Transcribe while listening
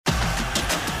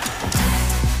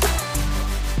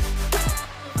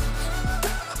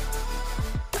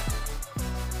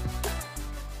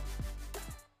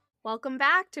Welcome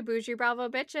back to Boujee Bravo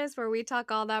Bitches, where we talk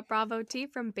all that Bravo tea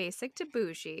from basic to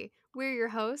bougie. We're your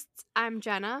hosts. I'm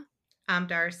Jenna. I'm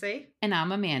Darcy. And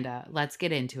I'm Amanda. Let's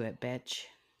get into it, bitch.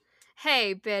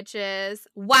 Hey, bitches.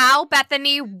 Wow,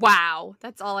 Bethenny, wow.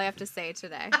 That's all I have to say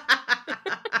today.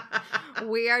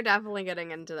 We are definitely getting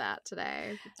into that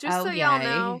today. Just so y'all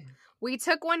know, we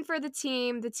took one for the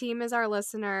team. The team is our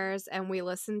listeners, and we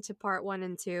listened to part 1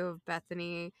 and 2 of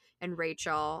Bethenny and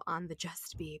Rachel on the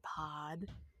Just Be pod.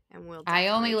 And I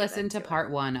only listened to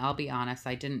part 1. I'll be honest.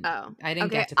 I didn't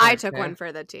get to part 2. I took one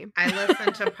for the team. I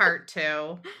listened to part 2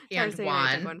 and Darcy 1.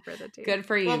 I took one for the team. Good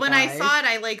for you. Well, when guys. I saw it,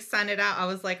 I sent it out. I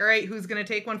was like, all right, who's going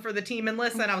to take one for the team and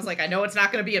listen? I was like, I know it's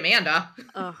not going to be Amanda.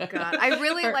 Oh, God. I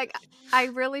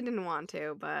really didn't want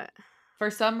to, but... For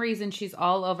some reason, she's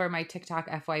all over my TikTok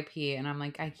FYP, and I'm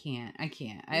like, I can't.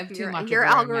 I have too much. Your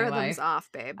of her in my algorithm's life.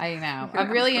 off, babe. I know. Your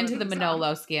I'm really into the algorithm's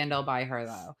Manolo off. scandal by her,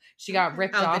 though. She got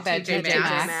ripped off at TJ TJ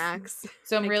Maxx. Maxx.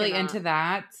 So I'm really into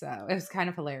that. So it was kind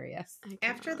of hilarious.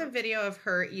 After the video of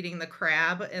her eating the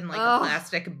crab in a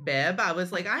plastic bib, I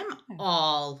was like, I'm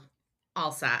all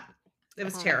set. It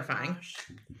was terrifying.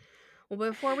 Well,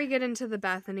 before we get into the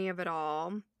Bethenny of it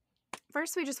all,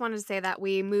 first, we just wanted to say that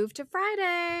we moved to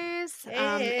Fridays.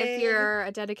 Hey. If you're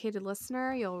a dedicated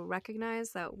listener, you'll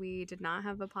recognize that we did not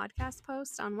have a podcast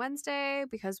post on Wednesday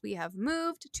because we have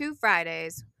moved to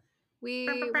Fridays. We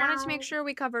wanted to make sure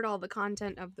we covered all the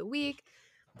content of the week.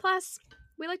 Plus,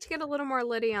 we like to get a little more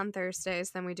litty on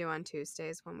Thursdays than we do on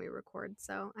Tuesdays when we record.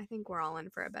 So I think we're all in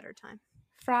for a better time.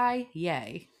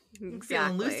 Yay.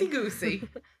 Exactly. Feeling loosey-goosey.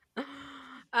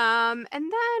 And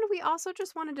then we also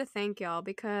just wanted to thank y'all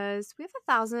because we have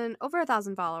over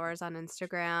 1,000 followers on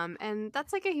Instagram, and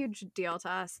that's a huge deal to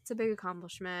us. It's a big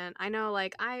accomplishment. I know, I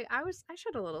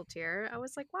shed a little tear. I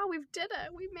was like, wow, we did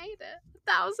it. We made it.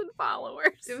 1,000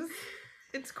 followers.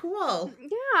 It's cool.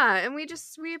 Yeah, and we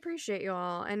appreciate you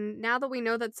all. And now that we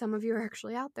know that some of you are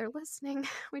actually out there listening,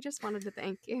 we just wanted to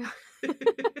thank you.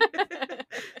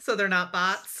 So they're not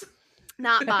bots?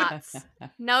 Not bots.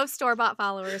 No store-bought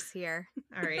followers here.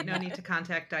 All right, no need to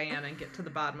contact Diana and get to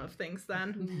the bottom of things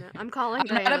then. No, I'm calling.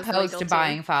 I'm not opposed to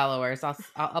buying followers.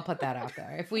 I'll put that out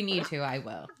there. If we need to, I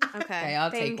will. Okay, I'll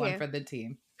take one for the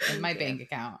team in my bank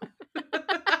account.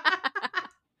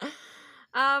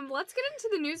 Let's get into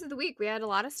the news of the week. We had a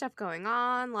lot of stuff going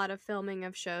on, a lot of filming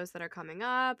of shows that are coming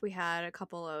up. We had a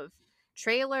couple of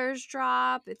trailers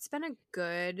drop. It's been a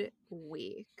good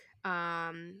week.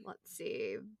 Let's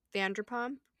see.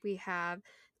 Vanderpump. We have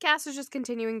cast is just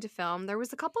continuing to film. There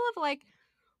was a couple of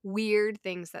weird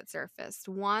things that surfaced.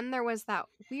 One, there was that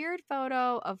weird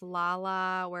photo of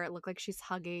Lala where it looked like she's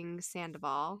hugging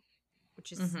Sandoval,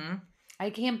 which is I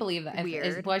can't believe that.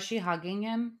 Weird. Was she hugging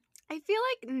him? I feel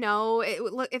like no.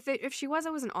 If she was,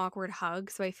 it was an awkward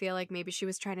hug. So I feel like maybe she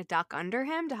was trying to duck under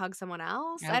him to hug someone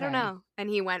else. I don't know. And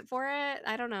he went for it.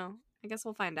 I don't know. I guess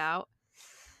we'll find out.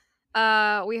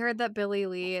 We heard that Billie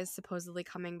Lee is supposedly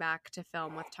coming back to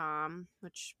film with Tom,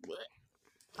 which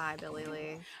bye Billie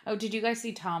Lee. Oh, did you guys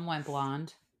see Tom went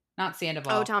blonde? Not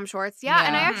Sandoval. Oh, Tom Schwartz. Yeah.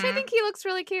 And I actually think he looks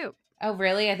really cute. Oh,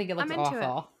 really? I think it looks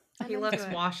awful. He looks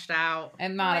washed out.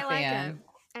 I'm not a fan.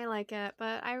 I like it,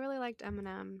 but I really liked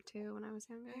Eminem too when I was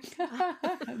younger.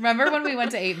 Remember when we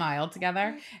went to 8 Mile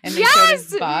together and they showed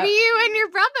his butt? Me, you, and your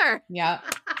brother. Yeah.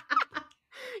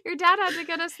 Your dad had to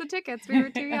get us the tickets. We were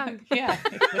too young. Yeah.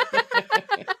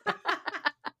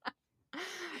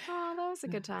 Oh, that was a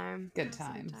good time. Good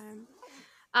times.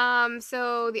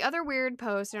 So the other weird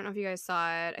post, I don't know if you guys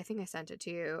saw it. I think I sent it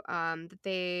to you. That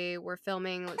they were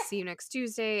filming Let's See You Next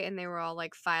Tuesday, and they were all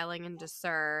filing into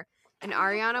SUR. And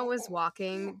Ariana was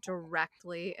walking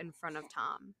directly in front of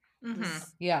Tom.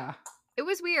 Yeah. It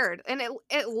was weird. And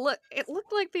it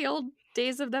looked like the old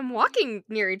days of them walking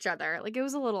near each other. It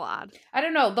was a little odd. I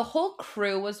don't know. The whole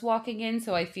crew was walking in,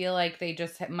 so I feel like they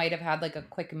just might have had a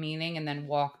quick meeting and then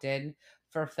walked in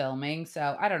for filming.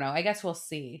 So I don't know. I guess we'll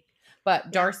see.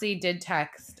 But Darcy did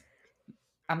text,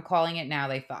 I'm calling it now,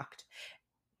 they fucked.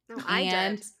 No, I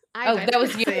did. That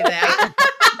was you. Say that.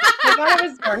 I thought it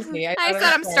was Darcy. I said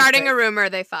I'm starting a rumor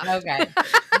they fucked. Okay.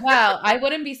 Well, I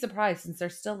wouldn't be surprised since they're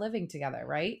still living together,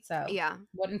 right? So yeah,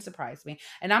 wouldn't surprise me.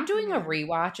 And I'm doing a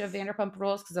rewatch of Vanderpump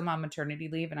Rules because I'm on maternity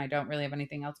leave and I don't really have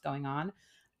anything else going on.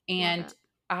 And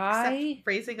Except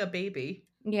raising a baby.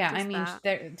 Yeah, I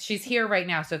mean, she's here right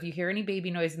now. So if you hear any baby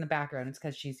noise in the background, it's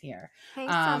because she's here. Hey,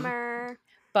 Summer.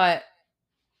 But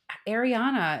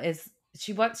Ariana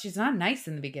she's not nice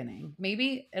in the beginning.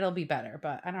 Maybe it'll be better,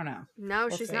 but I don't know. No,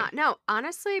 she's not. No,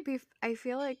 honestly, I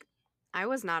feel like I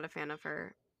was not a fan of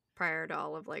her prior to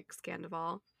all of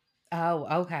Scandival.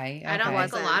 Oh, okay. I don't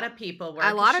think a lot of people were.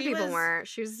 A lot of people weren't.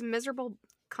 She was a miserable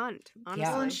cunt, honestly.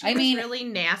 Yeah. Well, and she I was mean, really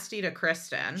nasty to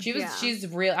Kristen. She's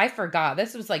real. I forgot.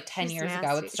 This was like 10 She's years nasty.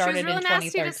 ago. It started she was real in nasty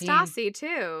 2013. to Stassi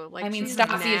too. Like, I mean, she's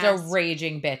Stassi is a nasty.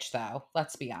 raging bitch, though.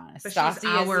 Let's be honest. But Stassi she's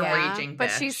our is raging bitch.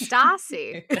 But she's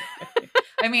Stassi.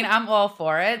 I mean, I'm all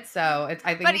for it, so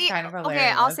I think it's kind of hilarious.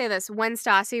 Okay, I'll say this. When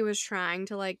Stassi was trying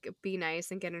to, like, be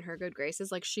nice and get in her good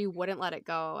graces, like, she wouldn't let it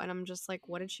go. And I'm just like,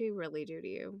 what did she really do to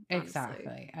you? Honestly?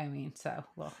 Exactly. I mean, so,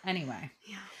 well, anyway.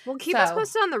 Yeah. Well, keep us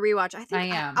posted on the rewatch. I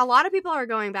think a lot of people are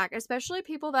going back, especially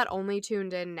people that only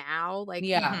tuned in now. Like,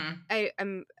 yeah.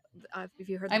 I'm... if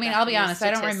you heard, I mean, I'll be honest,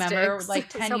 I don't remember like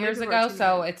 10 years ago,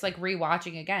 so it's like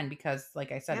rewatching again because,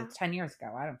 like I said, it's 10 years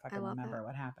ago. I don't fucking remember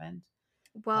what happened.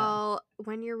 Well,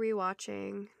 when you're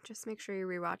rewatching, just make sure you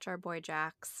rewatch our boy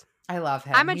Jax. I love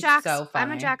him. He's so funny.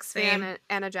 I'm a Jax fan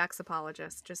and a Jax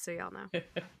apologist, just so y'all know.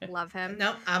 Love him.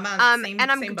 Nope, I'm on same and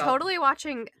I'm same totally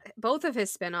watching both of his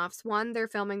spin-offs. One, they're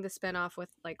filming the spin-off with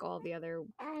like all the other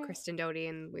Kristen Doty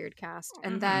and weird cast.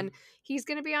 And then he's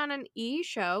going to be on an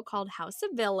show called House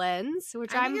of Villains,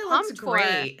 which I'm pumped for.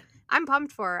 I'm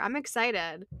pumped for. I'm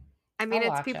excited. I mean,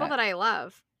 it's people that I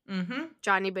love.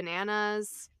 Johnny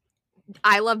Bananas.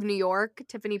 I Love New York,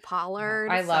 Tiffany Pollard.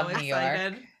 I love New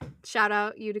York. Shout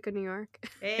out Utica, New York.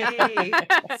 Hey,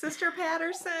 Sister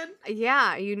Patterson.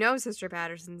 Yeah, you know Sister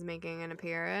Patterson's making an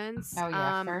appearance. Oh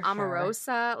yeah, for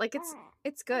Omarosa. Like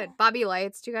it's good. Bobby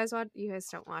Lights. Do you guys watch? You guys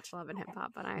don't watch Love and Hip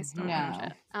Hop, but I still watch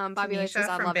it. Bobby Lights is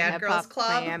on Love and Hip Hop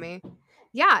Miami.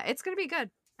 Yeah, it's gonna be good.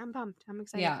 I'm pumped. I'm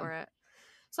excited for it.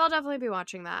 So I'll definitely be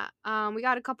watching that. We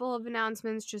got a couple of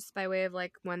announcements just by way of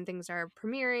like when things are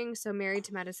premiering. So Married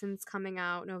to Medicine's coming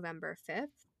out November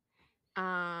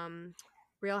 5th.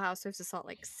 Real Housewives of Salt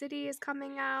Lake City is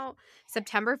coming out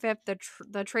September 5th.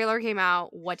 The trailer came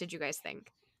out. What did you guys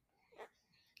think?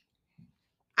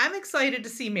 I'm excited to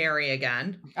see Mary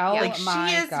again. Oh, like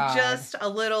she is just a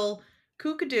little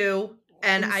kookadoo.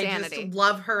 And insanity. I just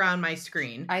love her on my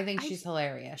screen. I think she's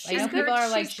hilarious. I know people are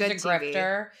like, she's a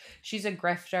grifter. She's a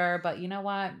grifter, but you know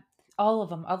what? All of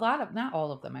them, not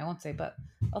all of them, I won't say, but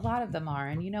a lot of them are.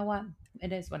 And you know what?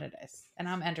 It is what it is. And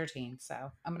I'm entertained, so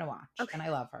I'm going to watch. Okay. And I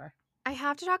love her. I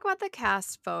have to talk about the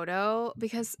cast photo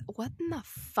because what in the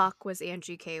fuck was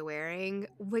Angie K wearing?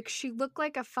 Like, she looked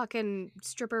like a fucking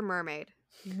stripper mermaid.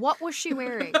 What was she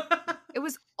wearing? It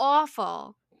was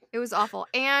awful. It was awful.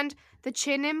 And the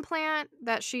chin implant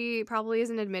that she probably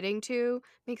isn't admitting to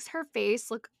makes her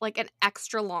face look like an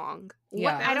extra long.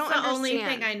 Yeah. I don't understand. The only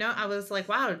thing I know. I was like,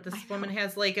 wow, this woman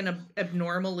has like an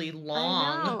abnormally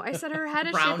long. I know. I said her head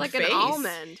is shaped like an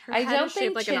almond. I don't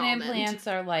think chin implants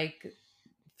are like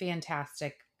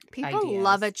fantastic. People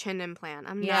love a chin implant.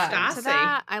 I'm not into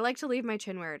that. I like to leave my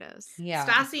chin where it is. Yeah.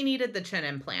 Stassi needed the chin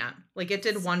implant. Like it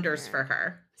did wonders for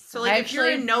her. So like if you're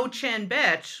a no chin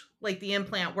bitch, like the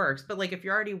implant works. But like if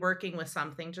you're already working with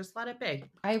something, just let it be.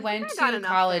 I went to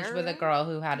college with a girl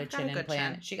who had a chin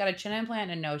implant. She got a chin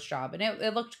implant and a nose job. And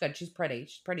it looked good. She's pretty.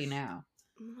 She's pretty now.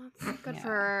 That's good for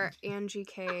her. Angie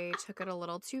K took it a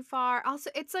little too far.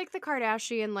 Also, it's like the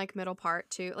Kardashian like middle part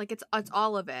too. Like it's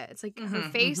all of it. It's like her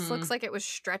face looks like it was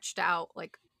stretched out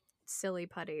like silly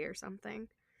putty or something.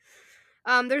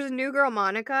 There's a new girl,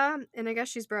 Monica, and I guess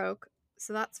she's broke.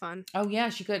 So that's fun. Oh yeah,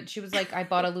 she could. She was like, I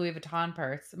bought a Louis Vuitton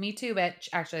purse. Me too, bitch.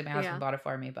 Actually, my husband bought it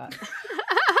for me, but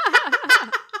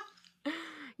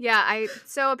yeah.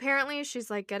 So apparently she's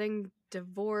like getting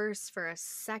divorced for a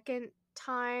second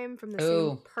time from the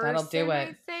same person. That'll do it.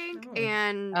 I think,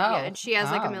 and she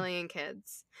has like a million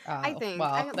kids. I think.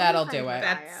 Well, that'll do it.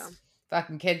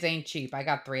 Fucking kids ain't cheap. I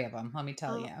got 3 of them. Let me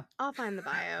tell you. I'll find the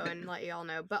bio and let you all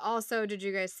know. But also, did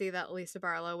you guys see that Lisa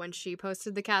Barlow, when she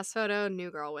posted the cast photo, New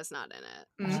Girl was not in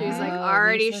it? She's like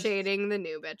already shading the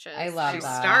new bitches. I love that. She's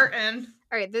starting.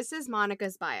 All right, this is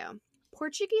Monica's bio.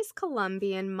 Portuguese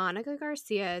Colombian Monica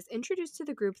Garcia is introduced to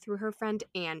the group through her friend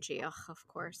Angie. Ugh, of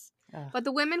course. But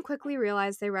the women quickly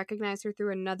realize they recognize her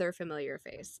through another familiar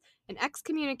face. An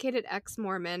excommunicated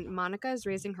ex-Mormon, Monica is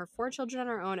raising her 4 children on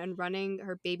her own and running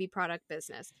her baby product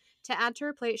business. To add to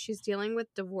her plate, she's dealing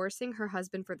with divorcing her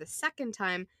husband for the 2nd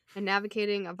time and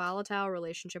navigating a volatile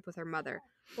relationship with her mother.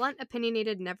 Blunt,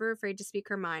 opinionated, never afraid to speak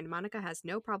her mind, Monica has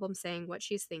no problem saying what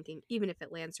she's thinking, even if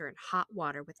it lands her in hot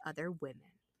water with other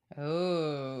women.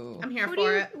 Oh, I'm here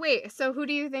for it. Wait, so who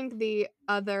do you think the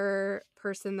other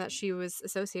person that she was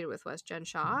associated with was? Jen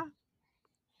Shaw?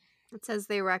 It says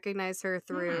they recognize her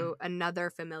through another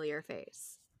familiar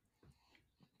face.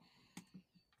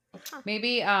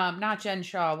 Maybe not Jen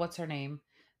Shaw. What's her name?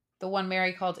 The one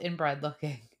Mary called inbred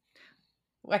looking.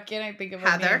 Why can't I think of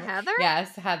her name? Heather?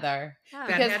 Yes, Heather. Yeah.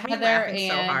 Because Heather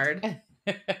and so hard.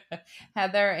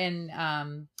 Heather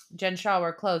and Jen Shaw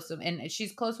were close, and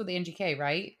she's close with Angie K,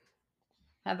 right?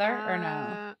 Heather or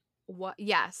no? What?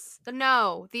 Yes. The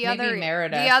other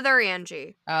Meredith. The other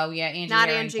Angie. Oh yeah, Angie Not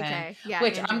Harrington. Angie K. Yeah,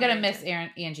 which Angie I'm gonna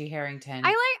Harrington. miss Angie Harrington.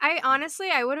 I honestly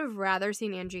would have rather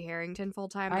seen Angie Harrington full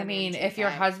time. I mean, Angie if your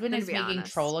K, husband is to be making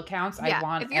honest. troll accounts, Yeah. I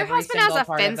want if your every husband single has a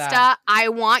part of Finsta, that. I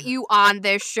want you on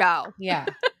this show. Yeah.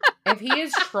 If he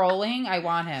is trolling, I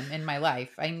want him in my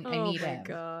life. I need him. Oh my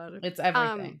God. It's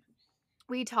everything.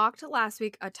 We talked last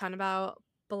week a ton about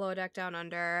Below Deck Down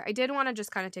Under. I did want to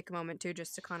just kind of take a moment too,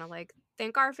 just to kind of like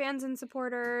thank our fans and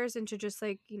supporters, and to just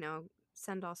like, you know,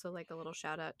 send also like a little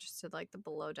shout out just to like the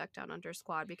Below Deck Down Under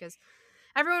squad, because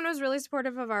everyone was really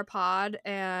supportive of our pod,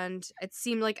 and it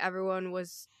seemed like everyone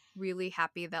was really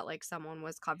happy that like someone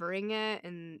was covering it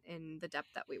in the depth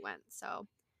that we went. So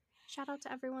shout out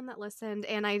to everyone that listened.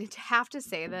 And I have to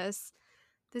say this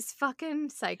fucking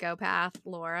psychopath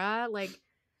Laura, like,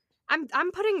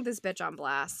 I'm putting this bitch on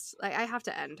blast. Like, I have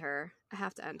to end her.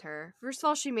 First of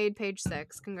all, she made page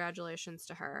 6. Congratulations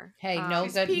to her. Hey, no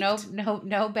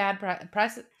bad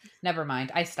press. Never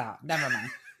mind. I stopped. Never mind.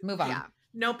 Move on. Yeah.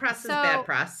 No press is bad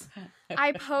press.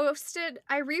 I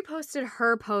reposted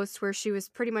her post where she was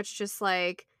pretty much just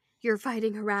like, you're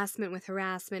fighting harassment with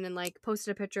harassment, and like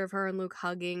posted a picture of her and Luke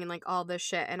hugging and like all this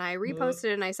shit. And I reposted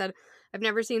it and I said, I've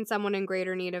never seen someone in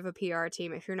greater need of a PR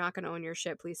team. If you're not going to own your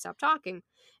shit, please stop talking.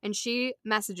 And she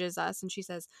messages us and she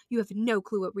says, you have no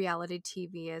clue what reality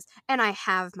TV is, and I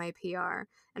have my PR.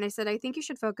 And I said, I think you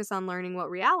should focus on learning what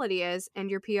reality is,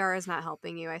 and your PR is not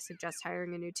helping you. I suggest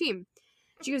hiring a new team.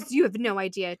 She goes, you have no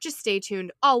idea. Just stay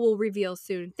tuned. All will reveal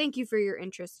soon. Thank you for your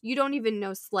interest. You don't even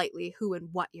know slightly who and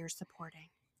what you're supporting.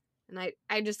 And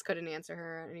I just couldn't answer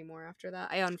her anymore after that.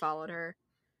 I unfollowed her.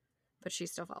 But she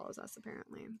still follows us,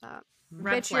 apparently. But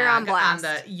Red bitch, flag you're on blast.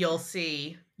 On the you'll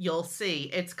see.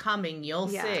 It's coming. You'll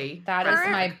see. That is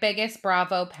my biggest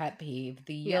Bravo pet peeve.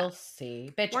 The you'll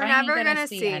see. Bitch, we're I never ain't gonna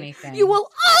see anything. You will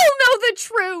all know the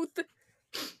truth.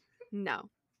 No.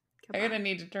 I'm gonna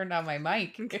need to turn down my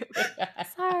mic.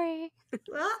 Sorry,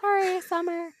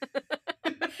 Summer.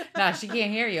 No, she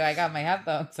can't hear you. I got my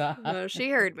headphones on. No,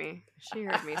 she heard me,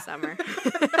 Summer.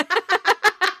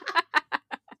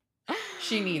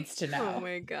 She needs to know. Oh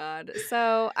my God.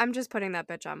 So I'm just putting that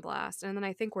bitch on blast, and then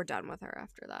I think we're done with her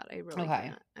after that. I really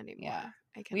can't anymore. Yeah.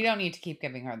 We don't need to keep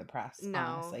giving her the press,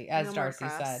 honestly. As Darcy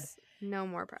said. No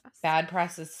more press. Bad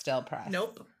press is still press.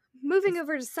 Nope. Moving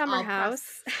over to Summer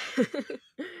House.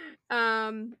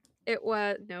 It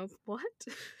was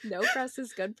no press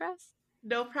is good press.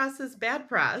 No press is bad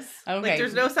press. Okay. Like,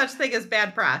 there's no such thing as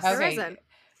bad press. There isn't.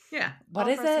 Yeah. What All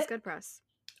is press it? Is good press.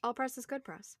 All press is good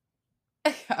press.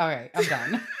 All right, I'm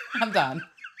done. I'm done.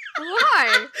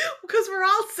 Why? Because we're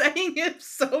all saying it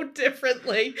so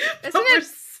differently. Isn't it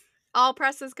all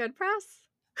press is good press?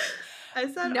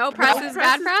 I said no press is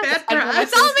bad press. Bad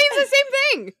press. It all means the same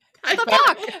thing. What the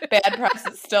fuck? Bad press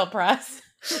is still press.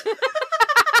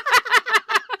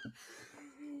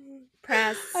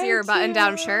 Press your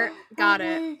button-down shirt. Got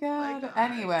it. God.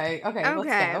 Anyway, okay,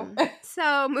 let's go.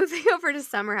 So moving over to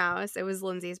Summer House, it was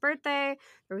Lindsay's birthday.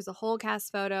 There was a whole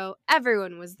cast photo.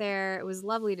 Everyone was there. It was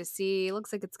lovely to see.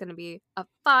 Looks like it's going to be a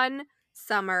fun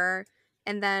summer.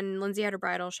 And then Lindsay had her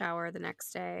bridal shower the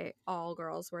next day. All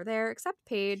girls were there except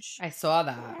Paige. I saw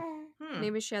that.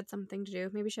 Maybe she had something to do.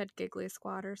 Maybe she had Giggly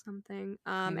Squad or something.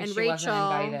 Maybe and she Rachel,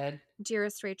 wasn't invited.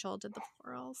 Dearest Rachel, did the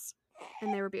florals,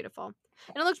 and they were beautiful.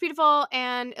 And it looked beautiful,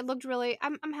 and it looked really.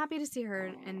 I'm happy to see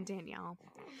her and Danielle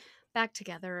back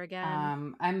together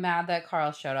again. I'm mad that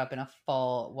Carl showed up in a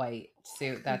full white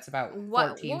suit. That's about 14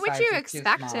 What would you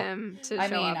expect him to show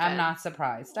up in? I'm not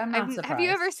surprised. I'm not surprised. Have you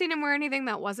ever seen him wear anything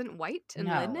that wasn't white and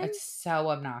linen? No, it's so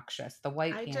obnoxious. The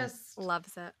white pants.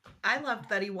 Loves it. I loved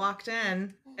that he walked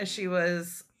in as she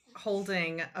was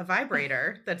holding a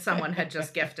vibrator that someone had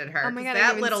just gifted her. Oh my God,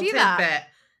 that little tidbit.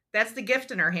 That's the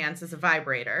gift in her hands, is a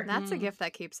vibrator. That's a gift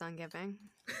that keeps on giving.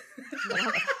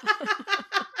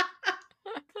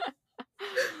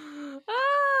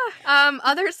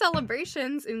 Other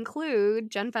celebrations include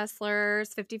Jen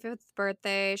Fessler's 55th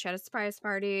birthday. She had a surprise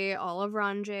party. All of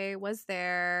Ranjay was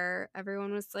there.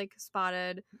 Everyone was like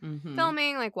spotted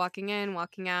filming, like walking in,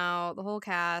 walking out, the whole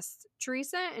cast.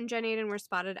 Teresa and Jen Aiden were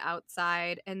spotted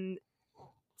outside, and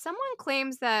someone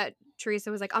claims that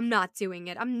Teresa was like, I'm not doing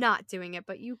it,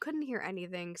 but you couldn't hear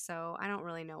anything, so I don't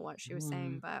really know what she was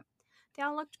saying, but they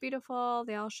all looked beautiful.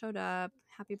 They all showed up.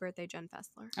 Happy birthday, Jen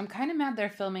Fessler. I'm kind of mad they're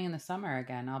filming in the summer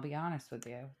again, I'll be honest with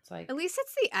you. It's like, at least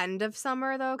it's the end of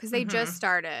summer, though, because they just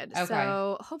started. Okay.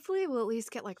 So hopefully we'll at least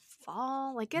get like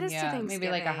fall. Like, get us to Thanksgiving. Maybe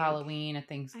like a Halloween, a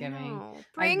Thanksgiving.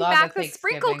 Bring back the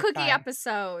sprinkle cookie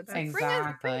episodes.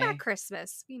 Exactly. Bring back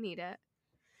Christmas. We need it.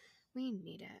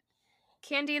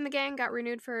 Candy and the Gang got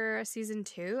renewed for season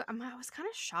 2. I was kind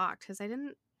of shocked because it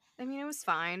was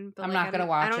fine. But I'm not going to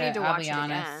watch it. I don't need to I'll watch be it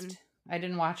honest. again. I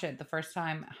didn't watch it the first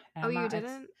time. Oh, you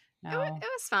didn't? No. It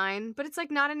was fine. But it's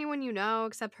like not anyone you know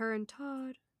except her and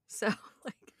Todd. So,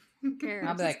 like, who cares?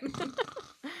 I'll be like,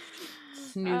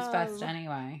 snooze fest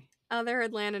anyway. Other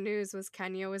Atlanta news was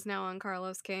Kenya was now on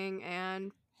Carlos King,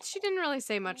 and she didn't really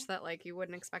say much that, like, you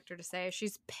wouldn't expect her to say.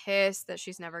 She's pissed that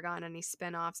she's never gotten any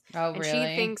spinoffs. Oh, and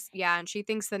really? she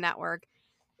thinks the network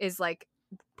is, like,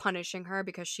 punishing her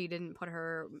because she didn't put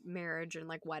her marriage and,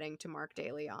 like, wedding to Mark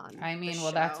Daly on. I mean,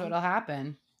 well, that's what'll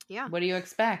happen. Yeah. What do you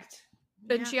expect?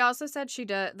 And she also said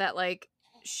that, like,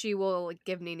 she will, like,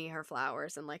 give Nene her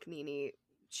flowers, and, like, Nene,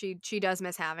 she does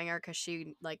miss having her because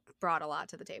she, like, brought a lot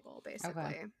to the table, basically.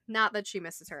 Okay. Not that she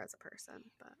misses her as a person,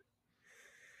 but.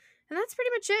 And that's pretty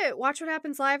much it. Watch What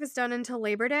Happens Live is done until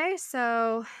Labor Day,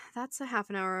 so that's a half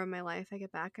an hour of my life I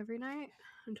get back every night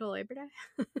until Labor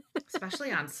Day.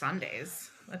 Especially on Sundays.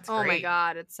 That's great. Oh my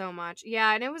god, it's so much.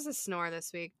 Yeah, and it was a snore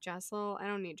this week. Jessel, I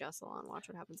don't need Jessel on Watch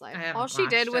What Happens Live. All she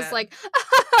did was like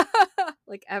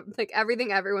like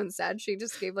everything everyone said. She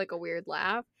just gave like a weird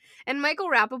laugh. And Michael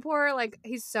Rappaport, like,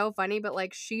 he's so funny, but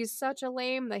like she's such a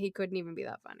lame that he couldn't even be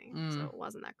that funny. So it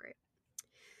wasn't that great.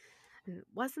 It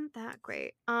wasn't that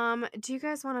great. Do you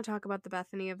guys want to talk about the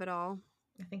Bethenny of it all?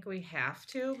 I think we have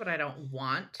to, but I don't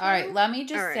want to. All right, let me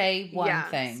just say one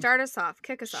thing. Start us off.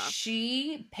 Kick us off.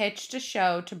 She pitched a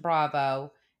show to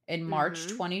Bravo in March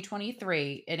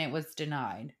 2023, and it was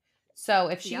denied. So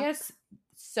if she has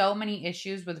so many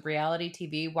issues with reality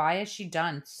TV, why has she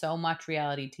done so much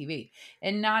reality TV?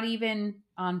 And not even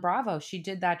on Bravo. She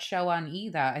did that show on E!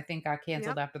 That I think got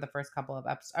canceled after the first couple of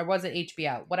episodes. Or was it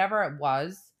HBO? Whatever it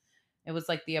was. It was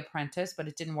like The Apprentice, but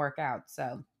it didn't work out,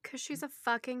 so. Because she's a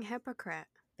fucking hypocrite.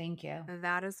 Thank you.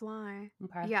 That is why.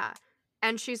 Okay. Yeah.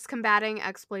 And she's combating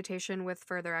exploitation with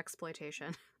further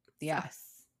exploitation. Yes.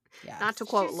 Yes. Not to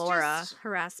quote Laura,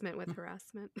 harassment with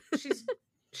harassment.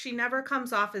 She never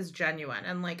comes off as genuine.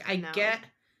 And, like, I get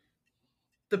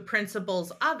the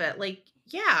principles of it. Like,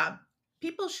 yeah,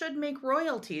 people should make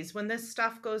royalties when this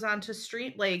stuff goes on to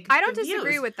stream. Like, I don't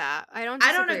disagree with that. I don't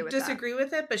disagree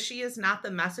with it, but she is not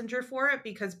the messenger for it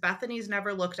because Bethenny's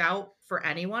never looked out for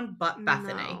anyone but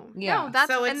Bethenny. Yeah. No,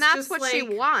 that's what she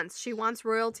wants. She wants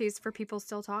royalties for people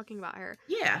still talking about her.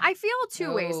 Yeah. I feel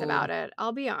two ways about it.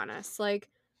 I'll be honest. Like,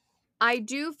 I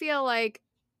do feel like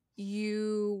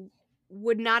you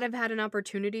would not have had an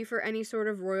opportunity for any sort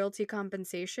of royalty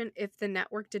compensation if the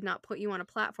network did not put you on a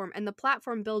platform, and the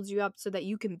platform builds you up so that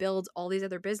you can build all these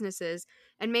other businesses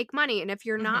and make money. And if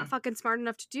you're not fucking smart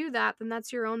enough to do that, then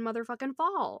that's your own motherfucking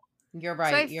fault. You're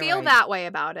right. So I feel that way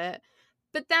about it.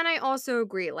 But then I also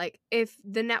agree, like, if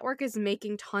the network is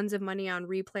making tons of money on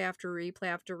replay after replay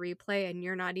after replay, and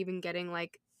you're not even getting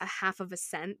like a half of a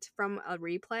cent from a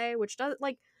replay, which does,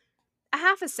 like, a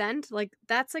half a cent, like,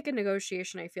 that's like a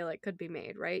negotiation I feel like could be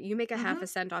made, right? You make a half a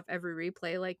cent off every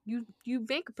replay, like, you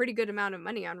make a pretty good amount of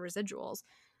money on residuals.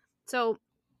 So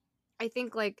I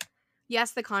think, like,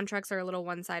 yes, the contracts are a little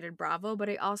one-sided Bravo, but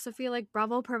I also feel like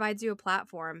Bravo provides you a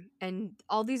platform, and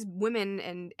all these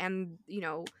women and you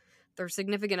know, their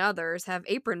significant others have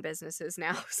apron businesses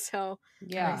now. So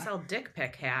yeah, they sell dick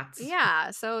pic hats.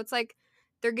 Yeah, so it's like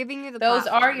they're giving you the those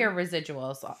platform. are your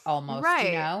residuals almost, right?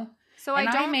 You know. So and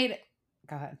I made.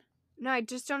 Go ahead. No, I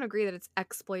just don't agree that it's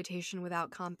exploitation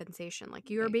without compensation. Like,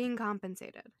 you are being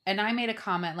compensated. And I made a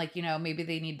comment, like, you know, maybe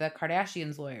they need the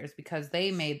Kardashians' lawyers because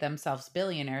they made themselves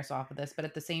billionaires off of this. But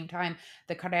at the same time,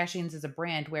 the Kardashians is a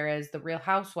brand, whereas the Real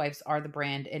Housewives are the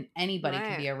brand, and anybody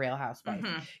can be a Real Housewife.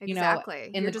 You know,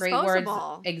 in the great words,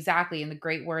 in the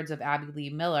great words of Abby Lee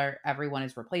Miller, everyone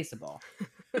is replaceable.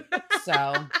 So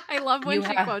I love when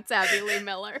she quotes Abby Lee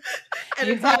Miller. And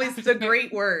it's always the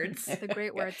great words. The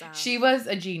great words. She was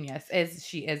a genius.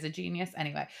 She is a genius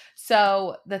anyway.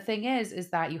 So the thing is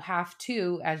that you have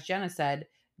to, as Jenna said,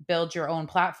 build your own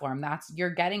platform.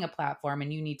 You're getting a platform,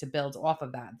 and you need to build off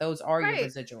of that. Those are your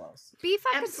residuals. Be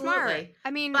fucking smart.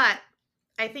 I mean, but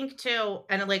I think too,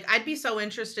 and like, I'd be so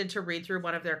interested to read through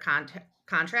one of their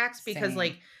contracts because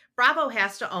like Bravo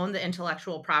has to own the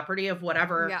intellectual property of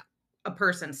whatever a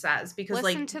person says, because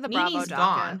listen like to the Nene's Bravo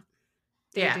gone.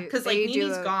 Because like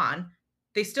Nene's gone.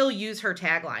 They still use her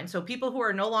tagline. So people who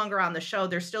are no longer on the show,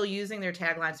 they're still using their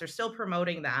taglines. They're still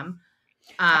promoting them.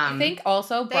 I think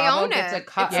also Bravo gets a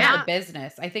cut of the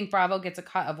business. I think Bravo gets a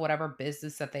cut of whatever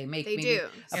business that they make. They do.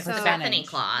 It's the Bethenny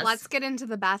clause. Let's get into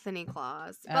the Bethenny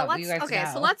clause. But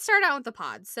so let's start out with the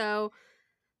pod. So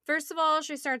first of all,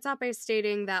 she starts out by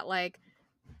stating that like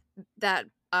that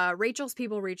Rachel's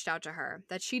people reached out to her,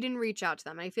 that she didn't reach out to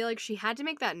them. And I feel like she had to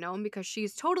make that known because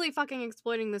she's totally fucking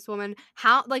exploiting this woman.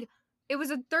 How, like, it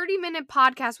was a 30-minute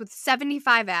podcast with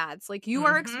 75 ads. Like, you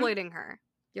are exploiting her.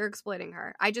 You're exploiting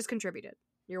her. I just contributed.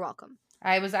 You're welcome.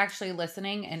 I was actually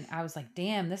listening and I was like,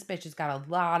 damn, this bitch has got a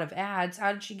lot of ads.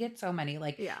 How did she get so many?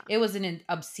 Like, it was an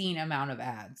obscene amount of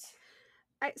ads.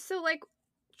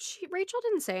 Rachel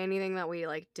didn't say anything that we,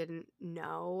 like, didn't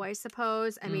know, I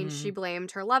suppose. I mean, she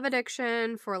blamed her love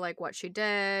addiction for, like, what she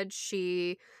did.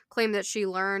 She claimed that she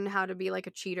learned how to be, like,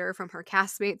 a cheater from her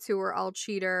castmates who were all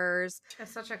cheaters.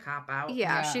 It's such a cop-out.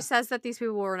 Yeah, she says that these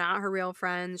people were not her real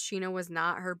friends. Sheena was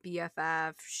not her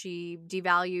BFF. She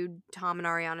devalued Tom and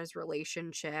Ariana's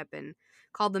relationship and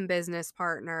called them business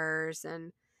partners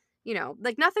and... You know,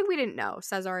 like, nothing we didn't know.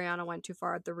 Says Ariana went too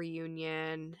far at the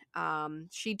reunion.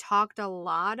 She talked a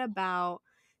lot about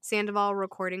Sandoval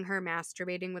recording her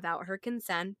masturbating without her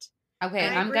consent. Okay,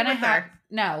 I'm gonna have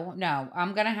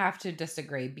I'm gonna have to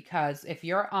disagree because if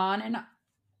you're on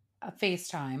a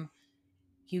FaceTime,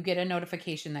 you get a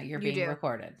notification that you're being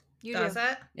recorded. Does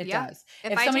it? It does.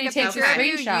 If somebody takes a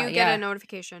screenshot, you get a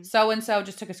notification. So and so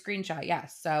just took a screenshot.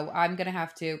 Yes. So I'm gonna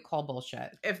have to call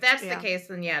bullshit. If that's the case,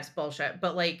 then it's bullshit.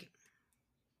 But like,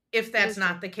 if that's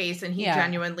not the case, and he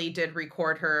genuinely did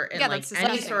record her in like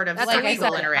any sort of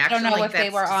sexual interaction, I don't know if they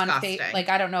were on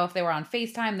I don't know if they were on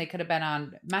FaceTime. They could have been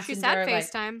on Messenger. She said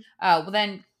FaceTime. Oh, well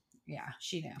then,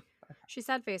 she knew. She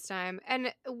said FaceTime,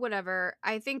 and whatever.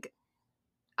 I think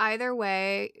either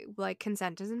way, like,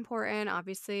 consent is important.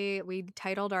 Obviously, we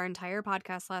titled our entire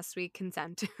podcast last week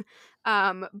 "Consent,"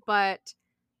 but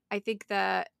I think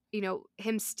that, you know,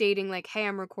 him stating like, "Hey,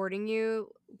 I'm recording you,"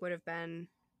 would have been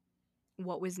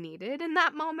what was needed in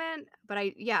that moment. But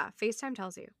FaceTime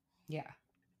tells you. Yeah.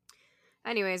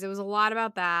 Anyways, it was a lot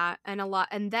about that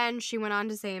and then she went on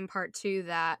to say in part 2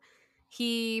 that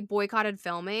he boycotted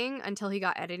filming until he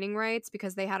got editing rights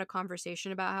because they had a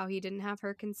conversation about how he didn't have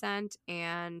her consent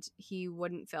and he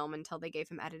wouldn't film until they gave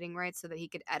him editing rights so that he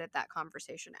could edit that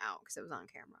conversation out because it was on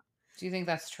camera. Do you think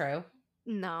that's true?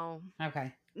 No.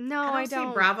 Okay. No, I don't.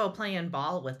 See Bravo playing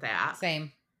ball with that.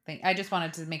 Same thing. I just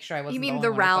wanted to make sure I wasn't. You mean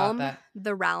the realm?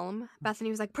 The realm? Bethenny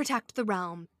was like, protect the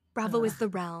realm. Bravo is the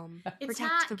realm. It's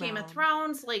not Game of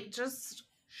Thrones. Like, just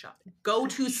go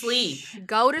to sleep.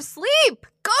 Go to sleep.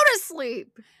 Go to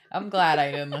sleep. I'm glad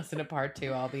I didn't listen to part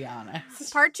 2, I'll be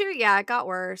honest. Part 2, it got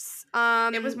worse.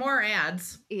 It was more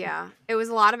ads. Yeah, it was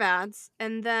a lot of ads.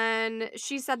 And then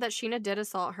she said that Sheena did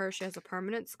assault her. She has a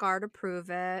permanent scar to prove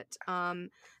it.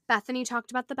 Bethenny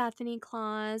talked about the Bethenny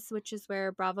clause, which is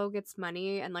where Bravo gets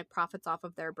money and like profits off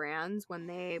of their brands when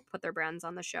they put their brands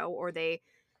on the show or they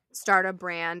start a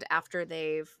brand after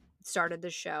they've started the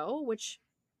show, which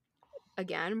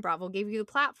again, Bravo gave you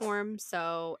the platform.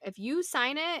 So if you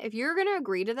sign it, if you're going to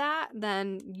agree to that,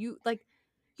 then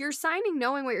you're signing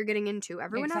knowing what you're getting into.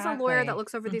 Everyone has a lawyer that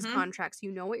looks over these contracts.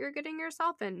 You know what you're getting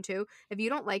yourself into. If you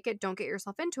don't like it, don't get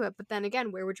yourself into it. But then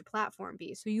again, where would your platform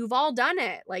be? So you've all done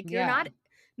it. Like, you're not...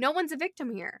 No one's a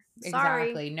victim here. Sorry.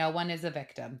 Exactly. No one is a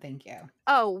victim. Thank you.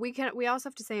 Oh, we also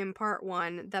have to say in part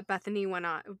 1 that Bethenny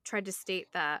tried to state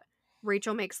that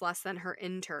Rachel makes less than her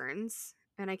interns.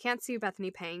 And I can't see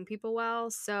Bethenny paying people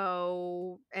well.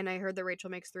 So, and I heard that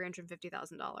Rachel makes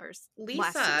 $350,000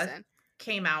 last season.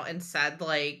 Came out and said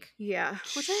like,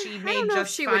 which she made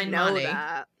just fine money.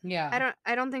 That. Yeah.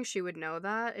 I don't think she would know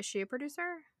that. Is she a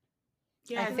producer?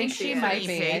 Yeah, I think she might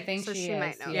be. I think she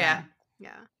might know. Yeah.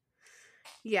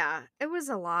 Yeah, it was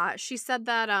a lot. She said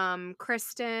that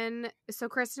Kristen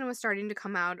was starting to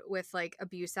come out with like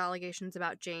abuse allegations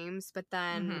about James, but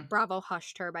then Bravo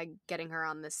hushed her by getting her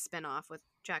on this spinoff with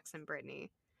Jackson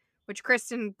Brittany, which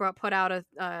Kristen put out a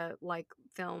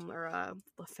film or a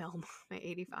film, my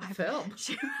 85 film.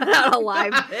 She put out a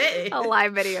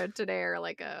live video today, or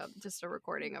like just a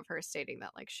recording of her stating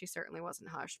that like she certainly wasn't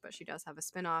hushed, but she does have a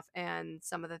spinoff, and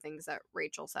some of the things that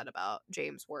Rachel said about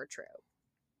James were true.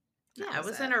 Yeah, it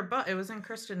was in her book. It was in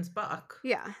Kristen's book.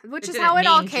 Yeah, which is how it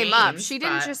all came up. She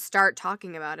didn't just start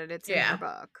talking about it. It's in her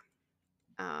book.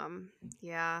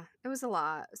 Yeah, it was a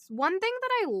lot. One thing that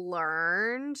I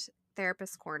learned,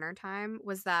 therapist corner time,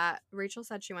 was that Rachel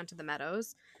said she went to the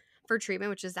Meadows for treatment,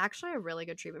 which is actually a really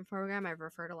good treatment program. I've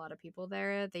referred a lot of people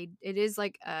there. It is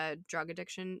like a drug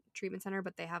addiction treatment center,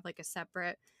 but they have like a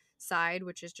separate side,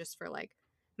 which is just for like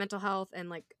mental health and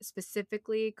like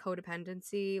specifically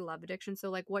codependency, love addiction. So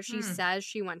like what she says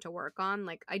she went to work on,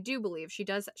 like I do believe she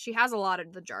does. She has a lot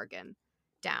of the jargon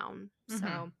down.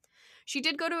 So she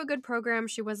did go to a good program.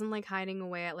 She wasn't like hiding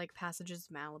away at like Passages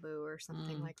of Malibu or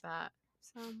something like that.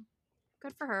 So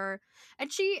good for her. And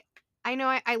I know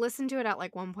I listened to it at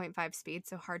like 1.5 speed,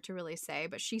 so hard to really say,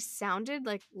 but she sounded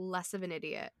like less of an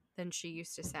idiot than she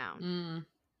used to sound. Mm.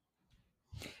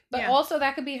 But also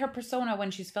that could be her persona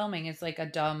when she's filming. It's like a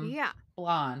dumb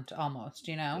blonde almost,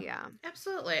 you know? Yeah.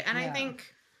 Absolutely. And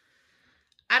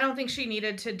I don't think she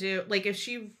needed to do, like, if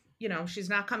she, you know, she's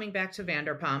not coming back to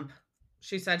Vanderpump.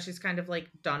 She said she's kind of like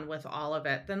done with all of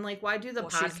it. Then like, why do the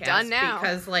podcast? She's done now.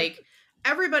 Because like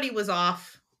everybody was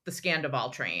off the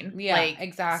Scandival train. Yeah, like,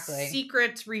 exactly.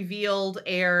 Secrets revealed,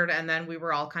 aired, and then we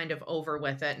were all kind of over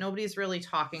with it. Nobody's really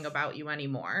talking about you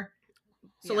anymore.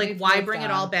 So like, why bring it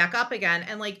all back up again?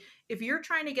 And like, if you're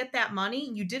trying to get that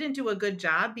money, you didn't do a good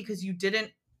job because you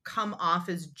didn't come off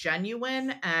as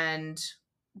genuine and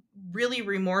really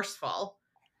remorseful.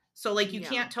 So like, you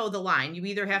can't toe the line. You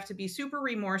either have to be super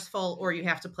remorseful or you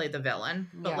have to play the villain.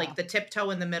 But like, the tiptoe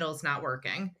in the middle is not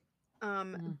working.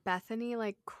 Bethenny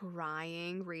like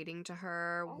crying, reading to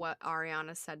her what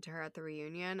Ariana said to her at the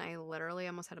reunion. I literally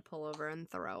almost had to pull over and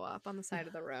throw up on the side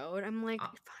of the road. I'm like,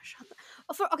 shut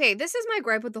the... Okay, this is my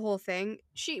gripe with the whole thing.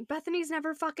 Bethany's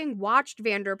never fucking watched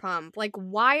Vanderpump. Like,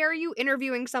 why are you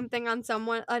interviewing someone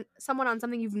on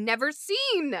something you've never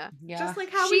seen? Yeah. Just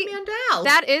like Howie Mandel.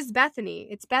 That is Bethenny.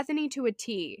 It's Bethenny to a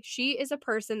T. She is a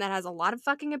person that has a lot of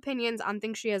fucking opinions on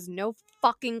things she has no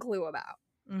fucking clue about.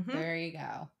 Mm-hmm. There you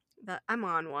go. I'm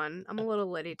on one. I'm a little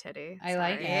litty titty. I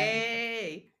like it.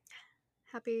 Yay.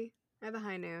 Happy. I have a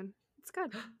high noon. It's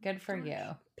good. Good for you.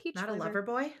 Peach Not flavor. a lover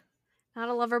boy? Not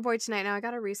a lover boy tonight. Now I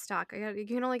gotta restock. You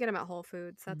can only get them at Whole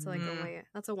Foods. That's like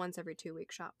that's a once every 2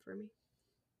 week shop for me.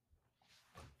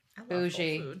 I love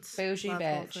Bougie. Whole Foods. Bougie Love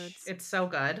bitch. It's so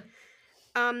good.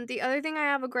 The other thing I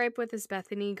have a gripe with is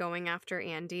Bethenny going after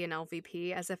Andy and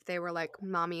LVP as if they were like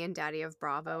mommy and daddy of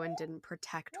Bravo and didn't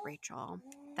protect Rachel.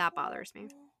 That bothers me.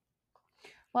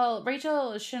 Well,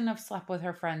 Rachel shouldn't have slept with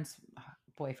her friend's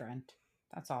boyfriend.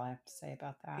 That's all I have to say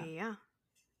about that. Yeah.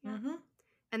 Mm-hmm.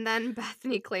 And then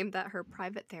Bethenny claimed that her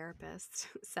private therapist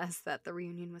says that the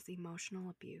reunion was emotional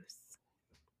abuse.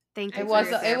 Thank you. It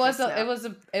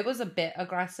was a bit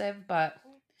aggressive, but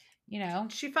you know,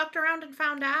 she fucked around and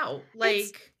found out. Like,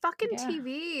 it's fucking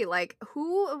TV. Like,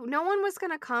 no one was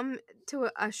gonna come to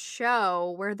a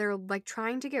show where they're like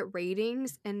trying to get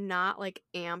ratings and not like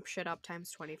amp shit up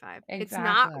times 25.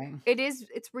 Exactly.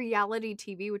 It's reality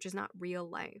TV, which is not real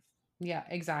life. Yeah,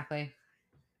 exactly.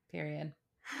 Period.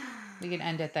 We can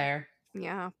end it there.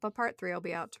 Yeah, but part 3 will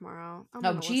be out tomorrow.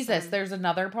 Oh Jesus, there's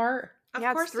another part? Of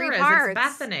course it's 3 there parts. Is.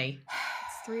 It's Bethenny.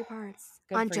 It's 3 parts.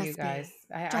 Good on for Just you guys.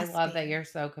 Be. I love that you're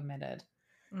so committed.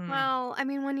 Well, I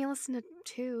mean, when you listen to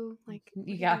 2, like,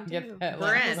 you gotta get that.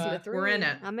 We're in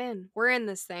it. I'm in. We're in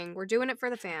this thing. We're doing it for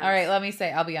the fans. All right, let me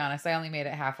say, I'll be honest. I only made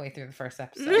it halfway through the first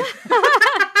episode.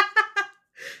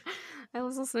 I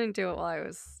was listening to it while I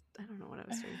don't know what I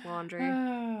was doing. Laundry.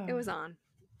 It was on.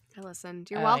 I listened.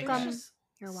 You're welcome.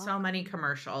 You're welcome. So many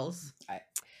commercials.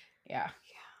 Yeah.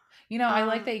 You know, I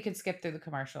like that you could skip through the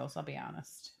commercials, I'll be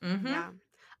honest. Mm-hmm. Yeah.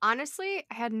 Honestly,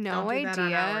 I had no Don't do idea. that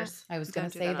on ours. I was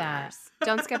going to say that.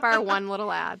 Don't skip our one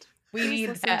little ad. We need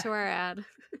listen to our ad.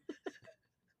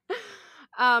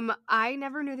 I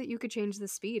never knew that you could change the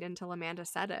speed until Amanda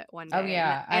said it one day. Oh,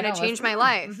 yeah. And it changed my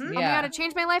life. Mm-hmm. Oh my God, it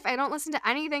changed my life. I don't listen to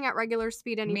anything at regular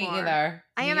speed anymore. Me either.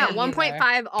 I am at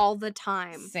 1.5 all the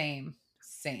time. Same.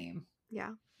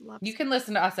 Yeah. You can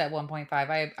listen to us at 1.5.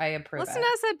 I approve. Listen to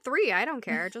us at 3. I don't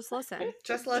care. Just listen.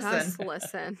 Just listen. Just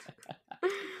listen.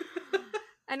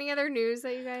 Any other news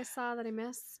that you guys saw that I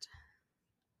missed?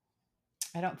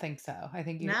 I don't think so. I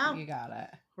think you got it.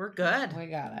 We're good. We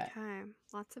got it. Okay.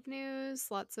 Lots of news.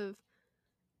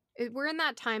 We're in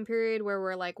that time period where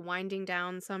we're like winding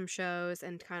down some shows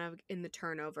and kind of in the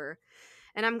turnover.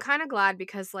 And I'm kind of glad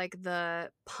because like the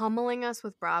pummeling us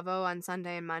with Bravo on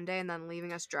Sunday and Monday and then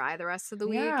leaving us dry the rest of the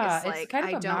week is like, it's kind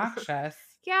of obnoxious.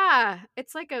 Yeah.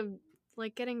 It's like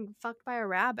getting fucked by a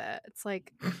rabbit. It's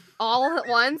like all at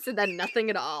once and then nothing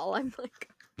at all. I'm like,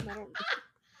 I don't know.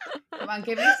 Come on,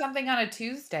 give me something on a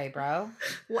Tuesday, bro.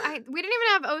 Well, we didn't even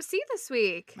have OC this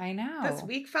week. I know. This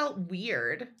week felt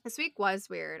weird. This week was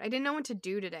weird. I didn't know what to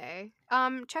do today.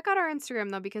 Check out our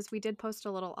Instagram though, because we did post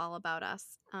a little all about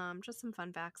us. Just some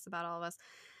fun facts about all of us.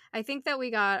 I think that we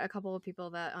got a couple of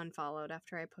people that unfollowed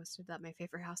after I posted that my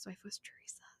favorite housewife was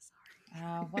Teresa.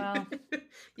 Oh, well.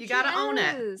 You gotta own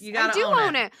it. You gotta I do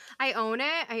own it. I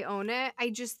own it. I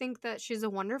just think that she's a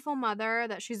wonderful mother,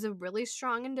 that she's a really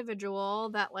strong individual,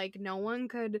 that like no one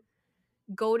could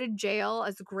go to jail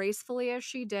as gracefully as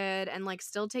she did and like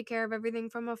still take care of everything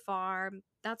from afar.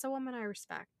 That's a woman I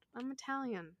respect. I'm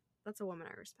Italian. That's a woman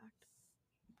I respect.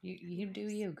 You do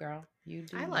you, girl. You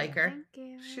do. I like her. Thank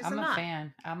you. She's I'm a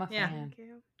fan. I'm a fan. Thank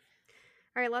you.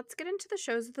 All right, let's get into the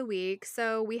shows of the week.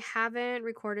 So we haven't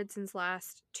recorded since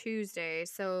last Tuesday.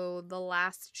 So the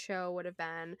last show would have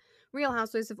been Real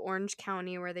Housewives of Orange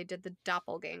County, where they did the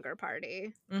doppelganger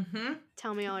party. Mm-hmm.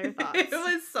 Tell me all your thoughts. It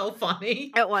was so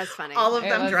funny. It was funny. All of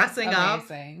them dressing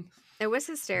amazing. up. It was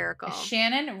hysterical.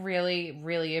 Shannon really,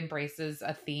 really embraces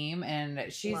a theme, and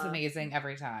she's amazing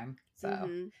every time.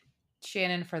 So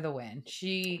Shannon for the win.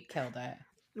 She killed it.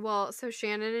 Well, so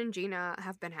Shannon and Gina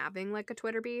have been having like a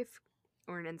Twitter beef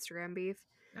or an Instagram beef.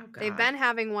 Oh, God. They've been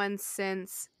having one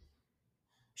since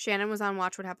Shannon was on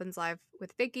Watch What Happens Live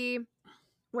with Vicky,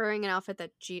 wearing an outfit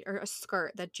or a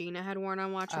skirt that Gina had worn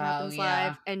on Watch What Happens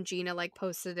Live, and Gina like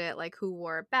posted it like who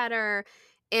wore it better.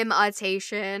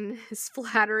 Imitation is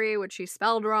flattery, which she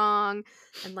spelled wrong,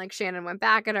 and like Shannon went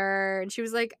back at her, and she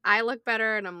was like, "I look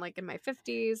better," and I'm like in my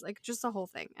 50s, like just the whole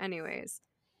thing. Anyways,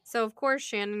 so of course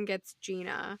Shannon gets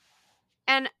Gina.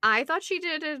 And I thought she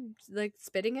did a like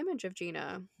spitting image of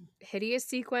Gina. Hideous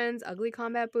sequins, ugly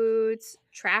combat boots,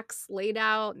 tracks laid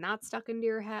out, not stuck into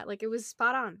your hat. Like it was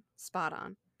spot on. Spot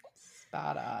on.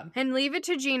 Spot on. And leave it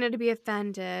to Gina to be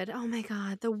offended. Oh my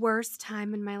God, the worst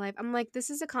time in my life. I'm like, this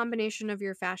is a combination of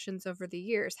your fashions over the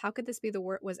years. How could this be the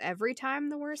worst? Was every time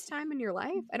the worst time in your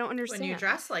life? I don't understand. When you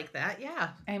dress like that,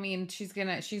 yeah. I mean, she's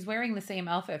wearing the same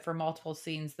outfit for multiple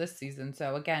scenes this season.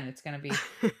 So again, it's going to be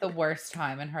the worst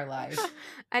time in her life.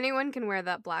 Anyone can wear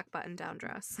that black button-down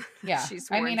dress. Yeah.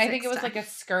 I mean, I think it was like a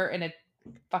skirt and a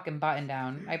fucking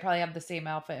button-down. I probably have the same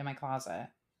outfit in my closet.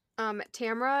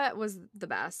 Tamra was the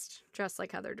best, dressed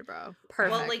like Heather Dubrow.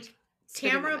 Perfect. Well, like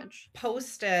Tamra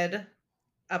posted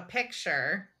a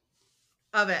picture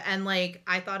of it, and like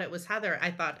I thought it was Heather. I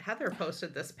thought Heather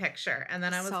posted this picture, and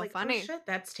then I was like, funny. "Oh shit,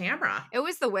 that's Tamra." It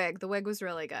was the wig. The wig was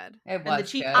really good. It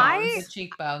was the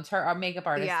cheekbones. Her makeup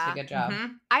artist did a good job.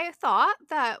 Mm-hmm. I thought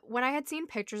that when I had seen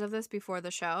pictures of this before the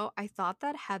show, I thought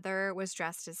that Heather was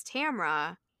dressed as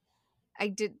Tamra.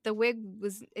 The wig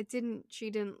was, she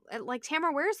didn't, like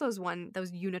Tamra wears those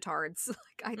unitards.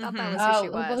 Like I thought that was who she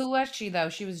was. Who was she though?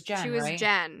 She was Jen, She was right?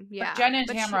 Jen, yeah. But Jen and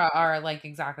Tamra are like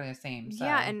exactly the same. So.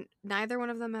 Yeah, and neither one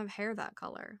of them have hair that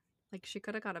color. Like she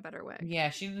could have got a better wig.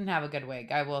 Yeah, she didn't have a good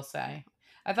wig, I will say.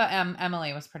 I thought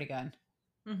Emily was pretty good.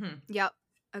 Mm-hmm. Yep,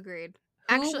 agreed.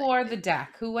 Who wore the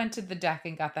deck? Who went to the deck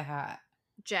and got the hat?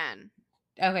 Jen.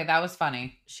 Okay, that was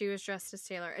funny. She was dressed as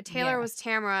Taylor. Taylor was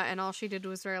Tamra, and all she did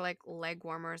was wear like leg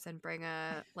warmers and bring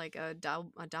a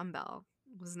dumbbell.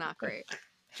 It was not great.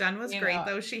 Jen was great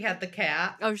though. She had the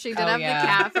cat. Oh, she did have the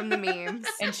cat from the memes.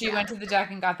 And she went to the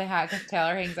deck and got the hat because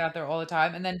Taylor hangs out there all the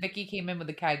time. And then Vicky came in with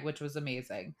the keg, which was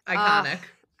amazing. Iconic.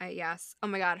 Yes. Oh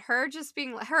my God. Her just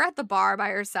being her at the bar by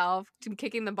herself,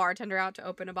 kicking the bartender out to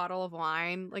open a bottle of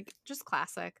wine. Like just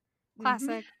classic.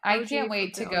 Classic. I can't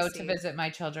wait to go to visit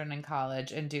my children in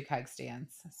college and do keg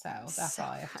stands. So that's all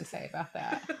I have to say about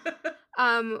that.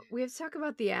 We have to talk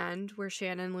about the end where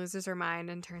Shannon loses her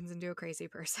mind and turns into a crazy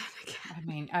person again. I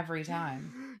mean, every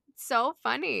time. So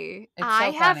funny. I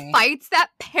have fights that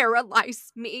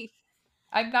paralyze me.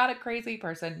 I'm not a crazy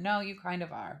person. No, you kind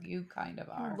of are. You kind of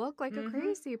are. You look like a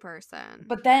crazy person.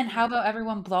 But then how about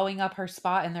everyone blowing up her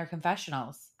spot in their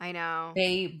confessionals? I know.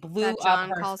 They blew up John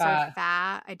her calls spot. her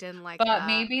fat. I didn't like that. But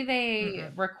maybe they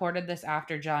recorded this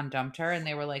after John dumped her and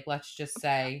they were like, let's just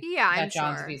say that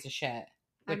John's a piece of shit.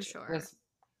 Which was,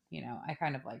 I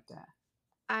kind of liked it.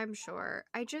 I'm sure.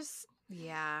 I just,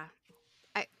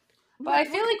 But I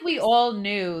feel like we all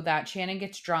knew that Shannon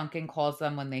gets drunk and calls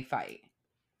them when they fight.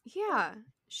 Yeah,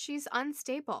 she's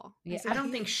unstable. Yeah, I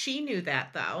don't think she knew that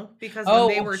though, because when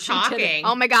they were talking,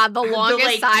 oh my God, the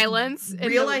longest silence,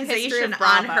 realization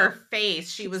on her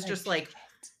face. She was just like,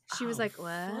 she was like, what?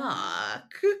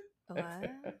 Fuck.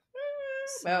 What?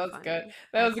 That was good.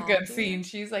 That was a good scene.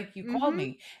 She's like, you called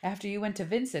me after you went to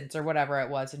Vincent's or whatever it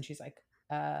was, and she's like,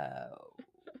 oh.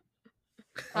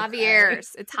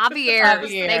 Javier's. It's Javier's.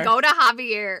 They go to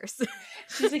Javier's.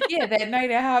 She's like, yeah, that night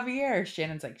at Javier's.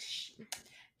 Shannon's like,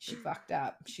 she fucked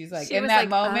up. She's like, in that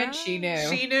moment, she knew.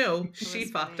 She knew. She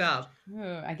fucked up.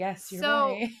 I guess you're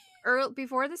right.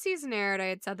 Before the season aired, I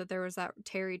had said that there was that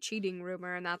Terry cheating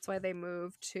rumor, and that's why they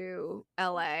moved to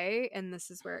LA, and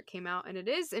this is where it came out. And it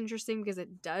is interesting because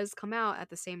it does come out at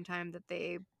the same time that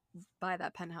they buy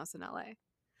that penthouse in LA.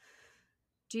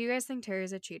 Do you guys think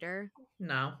Terry's a cheater?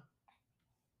 No.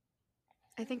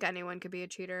 I think anyone could be a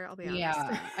cheater, I'll be honest.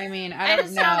 Yeah, I mean, I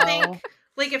don't know. Think,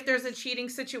 like, if there's a cheating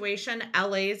situation,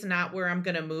 LA's not where I'm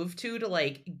going to move to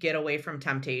like, get away from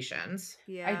temptations.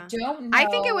 Yeah. I don't know. I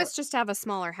think it was just to have a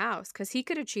smaller house, because he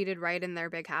could have cheated right in their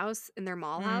big house, in their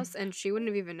mall house, and she wouldn't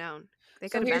have even known. They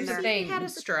could have been there. He had a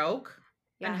stroke.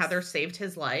 And Heather saved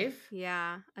his life.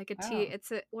 Yeah, like a T.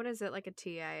 It's a what is it like a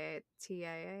TIA,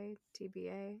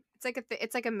 TBA?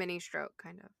 It's like a mini stroke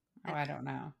kind of. Oh, I don't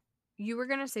know. You were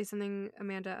gonna say something,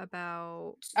 Amanda,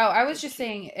 about. Oh, I was just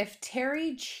saying, if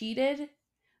Terry cheated,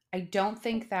 I don't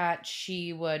think that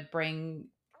she would bring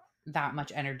that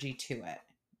much energy to it.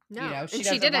 No, you know,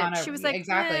 she didn't. She was like,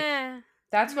 exactly.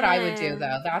 That's what I would do,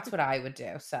 though. That's what I would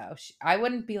do. So I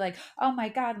wouldn't be like, oh my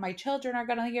God, my children are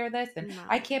going to hear this. And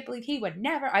I can't believe he would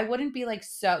never. I wouldn't be like,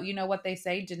 so, you know what they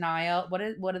say? Denial. What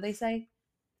do they say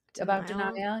about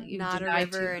denial? You not deny a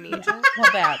river in Egypt.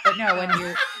 Well, that. But no, when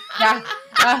you.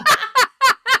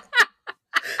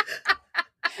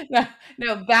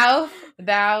 No,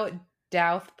 thou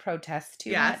doth protest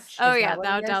too much. Oh yeah,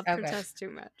 thou doth protest too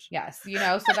much. Yes, you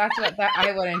know, so that's what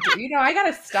I wouldn't do. You know, I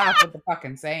gotta stop with the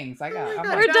fucking sayings. We're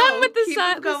done with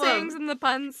the sayings and the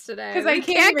puns today because I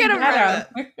can't get them right.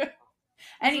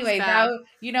 Anyway,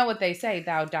 you know what they say,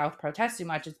 thou doth protest too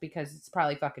much is because it's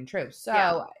probably fucking true.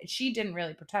 So she didn't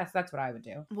really protest. That's what I would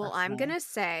do. Well, I'm gonna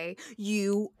say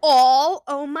you all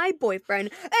owe my boyfriend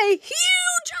a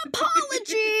huge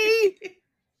apology.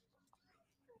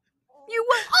 You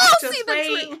will all see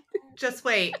the truth. Just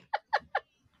wait.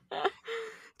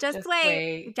 Just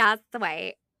wait.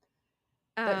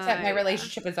 My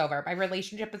relationship is over. My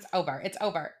relationship is over. It's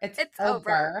over. It's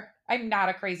over. I'm not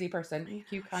a crazy person.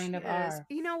 You kind of are.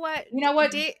 You know what?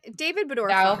 David Bedore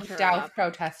Doubt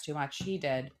protest too much. He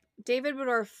did. David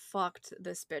Bedore fucked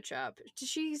this bitch up.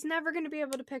 She's never going to be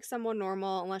able to pick someone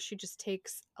normal unless she just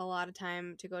takes a lot of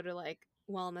time to go to like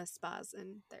wellness spas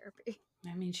and therapy.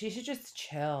 I mean, she should just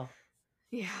chill.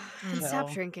 Yeah, and stop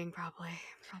drinking, probably.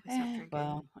 Stop drinking.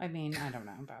 Well, I mean, I don't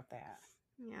know about that.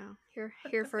 Yeah,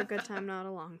 here for a good time, not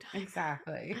a long time.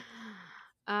 Exactly.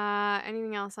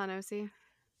 Anything else on OC?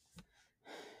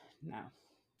 No.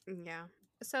 Yeah.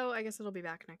 So I guess it'll be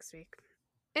back next week.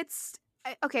 It's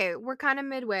okay. We're kind of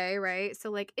midway, right?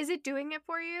 So like, is it doing it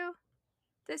for you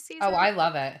this season? Oh, I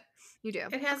love it. You do.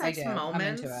 It has its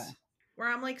moments where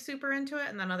I'm like super into it,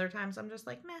 and then other times I'm just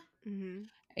like meh. Mm-hmm.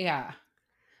 Yeah.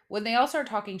 When they all start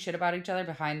talking shit about each other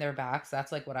behind their backs,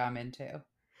 that's like what I'm into.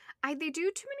 They do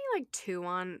too many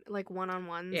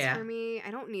one-on-ones for me.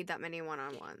 I don't need that many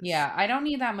one-on-ones. Yeah, I don't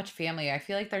need that much family. I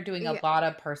feel like they're doing a lot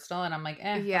of personal, and I'm like,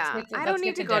 Yeah, I don't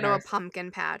need to go to a pumpkin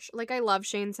patch. Like, I love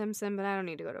Shane Simpson, but I don't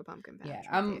need to go to a pumpkin patch.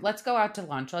 Yeah, let's go out to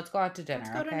lunch. Let's go out to dinner.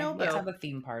 Let's go to Nobu. Let's have a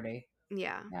theme party.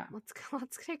 Yeah. Let's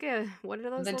take a, what are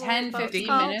those? The 10, 15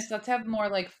 minutes. Let's have more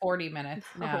like 40 minutes.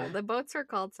 No, the boats were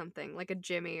called something, like a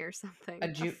Jimmy or something.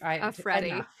 A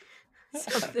Freddy.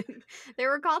 Something. They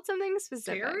were called something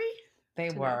specific. Terry? They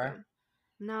were.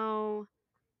 No,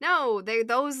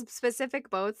 those specific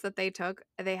boats that they took,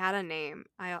 they had a name.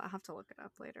 I'll have to look it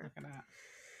up later. Look it up.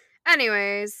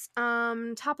 Anyways,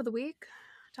 top of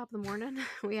the morning,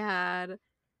 we had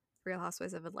Real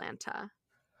Housewives of Atlanta.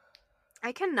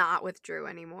 I cannot with Drew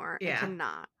anymore. Yeah.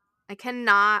 I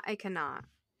cannot.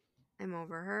 I'm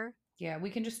over her. Yeah, we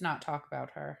can just not talk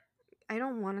about her. I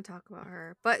don't want to talk about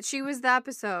her. But she was the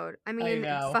episode. I mean,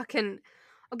 fucking...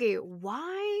 Okay,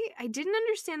 why? I didn't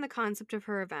understand the concept of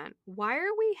her event. Why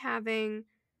are we having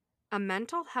a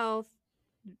mental health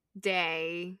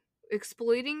day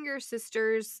exploiting your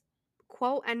sister's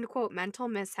quote unquote mental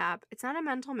mishap? It's not a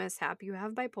mental mishap. You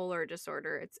have bipolar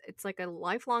disorder. It's like a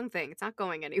lifelong thing. It's not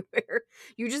going anywhere.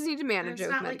 You just need to manage it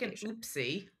with medication. It's not like an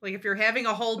oopsie. Like if you're having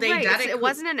a whole day it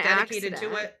wasn't an dedicated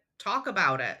accident. to it, talk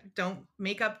about it. Don't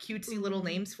make up cutesy little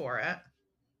names for it.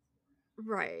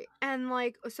 Right. And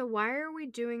like, so why are we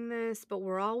doing this? But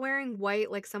we're all wearing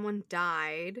white like someone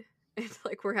died. It's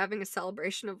like we're having a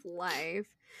celebration of life.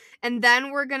 And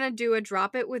then we're going to do a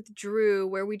drop it with Drew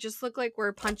where we just look like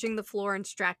we're punching the floor and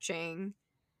stretching.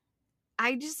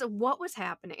 What was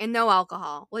happening? And no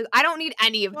alcohol. Like, I don't need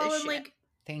any of this shit. Like,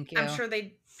 thank you. I'm sure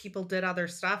people did other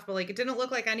stuff, but like, it didn't look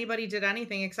like anybody did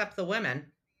anything except the women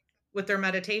with their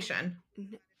meditation.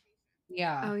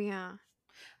 Yeah. Oh, yeah.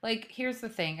 Like, here's the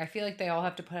thing. I feel like they all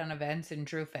have to put on events, and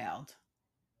Drew failed.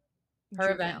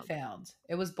 Her event failed.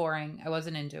 It was boring. I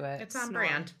wasn't into it. It's on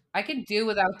brand. I could do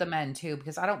without the men, too,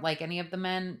 because I don't like any of the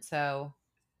men, so...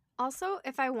 Also,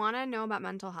 if I want to know about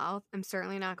mental health, I'm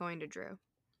certainly not going to Drew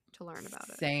to learn about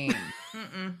it. Same.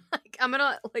 Like, I'm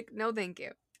gonna, like, no thank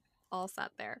you. All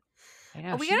set there. I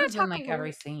know. She was in, like,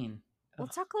 every scene.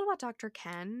 Let's talk a little about Dr.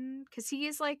 Ken, because he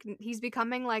is, like, he's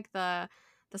becoming, like, the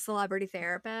celebrity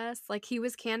therapist. Like, he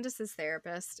was Candace's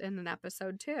therapist in an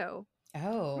episode too.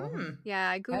 Oh. Yeah,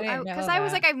 I googled because I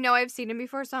was like, I've seen him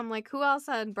before, so I'm like, who else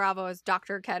on Bravo has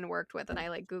Dr. Ken worked with? And I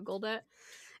like googled it,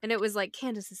 and it was like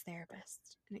Candace's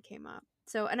therapist, and it came up.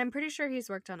 So, and I'm pretty sure he's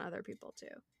worked on other people too.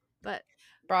 But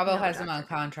Bravo has him on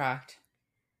contract.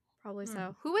 Probably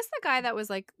so. Who was the guy that was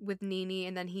like with Nene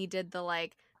and then he did the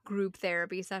like group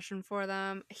therapy session for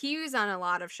them? He was on a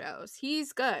lot of shows.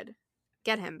 He's good.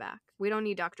 Get him back. We don't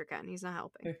need Dr. Ken. He's not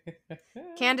helping.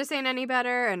 Candace ain't any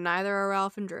better, and neither are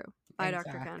Ralph and Drew. Bye,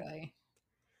 Dr. Ken.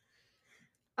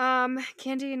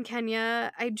 Candy and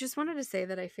Kenya, I just wanted to say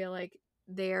that I feel like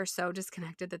they are so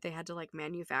disconnected that they had to like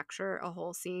manufacture a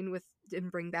whole scene with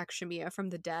and bring back Shamia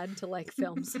from the dead to like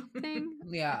film something.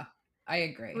 Yeah, I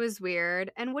agree. It was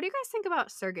weird. And what do you guys think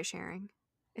about surrogate sharing?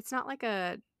 It's not like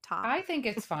a top. I think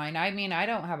it's fine. I mean, I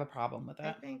don't have a problem with it.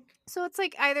 I think so. It's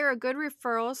like either a good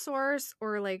referral source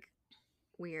or like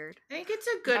weird. I think it's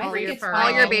a good referral.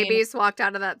 All your babies walked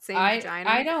out of that same vagina.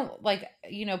 I don't like,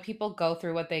 people go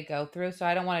through what they go through, so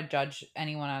I don't want to judge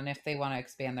anyone on if they want to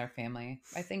expand their family.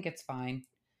 I think it's fine.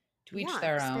 To each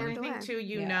their own. I think too,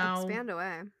 expand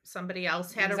away. Somebody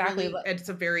else had it's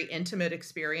a very intimate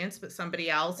experience, but somebody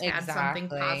else had something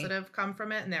positive come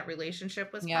from it, and that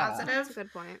relationship was positive. That's a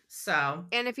good point. So,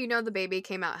 and if the baby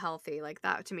came out healthy, like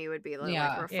that to me would be like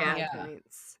referral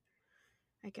points,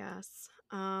 I guess.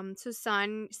 So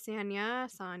Sanya,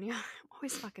 I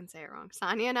always fucking say it wrong.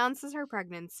 Sanya announces her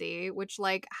pregnancy, which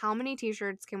like how many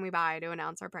t-shirts can we buy to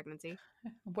announce our pregnancy?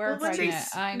 We're pregnant.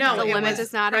 The limit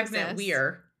does not exist.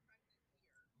 We're.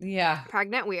 Yeah.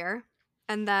 Pregnant we're.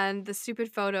 And then the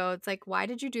stupid photo, it's like, why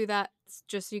did you do that?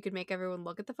 Just so you could make everyone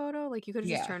look at the photo? Like you could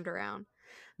have just turned around.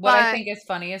 What I think is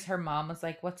funny is her mom was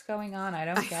like, "What's going on? I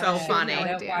don't get it." So funny. I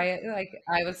don't why like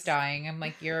I was dying. I'm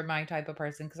like, "You're my type of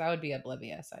person," because I would be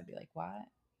oblivious. I'd be like, "What?"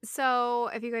 So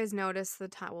if you guys notice the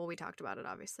time, well, we talked about it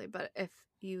obviously, but if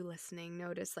you listening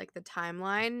notice like the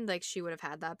timeline, like she would have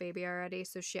had that baby already,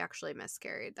 so she actually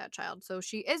miscarried that child. So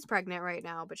she is pregnant right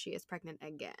now, but she is pregnant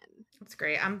again. That's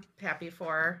great. I'm happy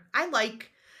for her. I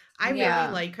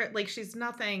really like her. Like she's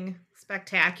nothing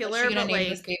spectacular, but like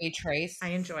this baby Trace. I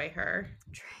enjoy her.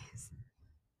 Trace.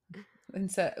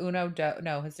 And so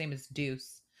no, his name is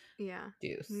Deuce. Yeah.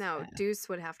 Deuce. No, Deuce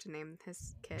would have to name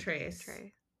his kid Trace.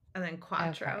 And then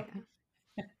Quattro. Okay.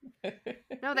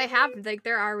 No, they have like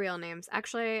there are real names.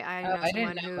 Actually, I know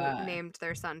someone who named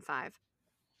their son 5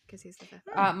 because he's the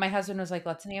 5th. My husband was like,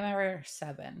 "Let's name her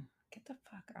 7." Get the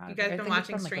fuck out! You guys been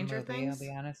watching Stranger Things? I'll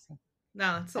be honest.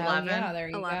 No, it's 11. Yeah, there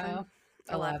you 11. go.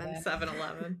 11.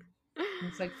 7-11.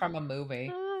 It's like from a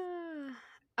movie.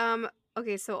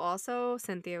 Okay, so also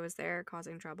Cynthia was there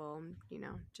causing trouble,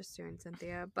 just doing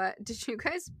Cynthia. But do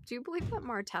you believe that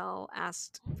Martell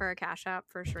asked for a cash app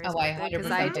for Sheree's birthday? I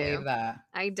 100% believe that.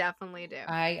 I definitely do.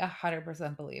 I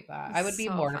 100% believe that. I would be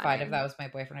mortified if that was my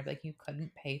boyfriend. I'd be like, you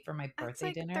couldn't pay for my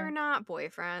birthday dinner? They're not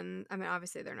boyfriend. I mean,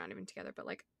 obviously they're not even together, but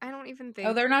like, I don't even think.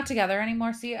 Oh, they're not together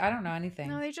anymore? See, I don't know anything.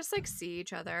 No, they just like see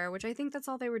each other, which I think that's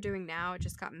all they were doing now. It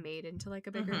just got made into like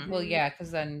a bigger thing. Well, yeah,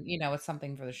 because then, it's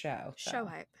something for the show. So.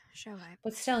 Show hype.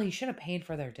 But still, he should have paid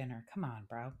for their dinner. Come on,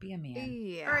 bro. Be a man.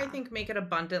 Yeah. Or I think make it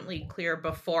abundantly clear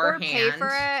beforehand. Or pay for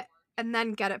it and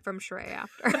then get it from Sheree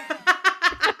after.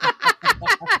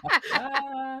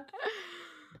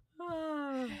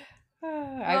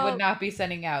 I would not be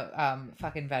sending out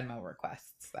fucking Venmo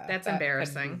requests. That's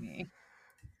embarrassing.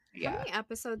 How many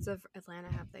episodes of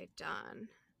Atlanta have they done?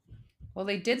 Well,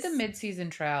 they did the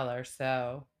mid-season trailer,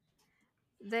 so...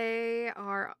 They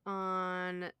are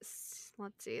on,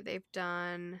 let's see, they've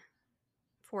done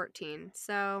 14.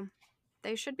 So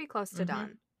they should be close to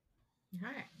done.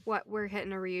 Right. What, we're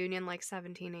hitting a reunion like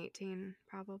 17, 18,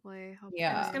 probably. Hopefully.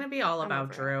 Yeah. It's going to be all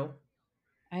about Drew.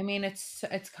 I mean, it's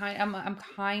I'm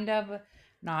kind of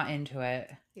not into it.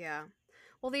 Yeah.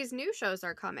 Well, these new shows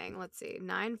are coming. Let's see.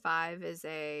 9/5 is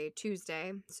a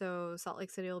Tuesday. So Salt Lake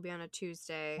City will be on a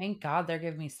Tuesday. Thank God they're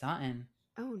giving me something.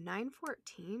 Oh,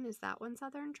 9/14 is that when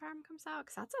Southern Charm comes out?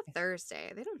 Because that's a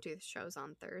Thursday. They don't do shows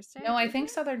on Thursday. No, I think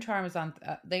Southern Charm is on.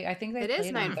 I think they. It is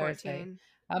 9/14.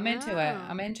 I'm into it.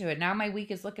 I'm into it. Now my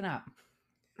week is looking up.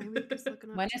 My week is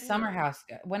looking up. When is Summer House?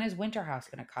 When is Winter House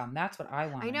gonna come? That's what I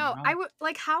want. I know. I would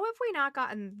like. How have we not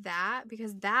gotten that?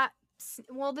 Because that.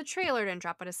 Well, the trailer didn't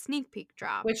drop, but a sneak peek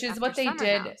dropped. Which is what they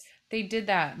did. House. They did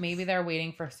that. Maybe they're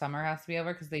waiting for Summer House to be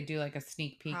over because they do like a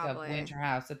sneak peek of Winter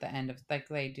House at the end of like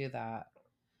they do that.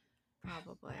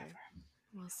 Probably. Whatever.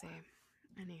 We'll see.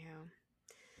 Anywho.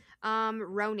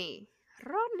 Roni.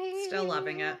 Still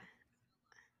loving it.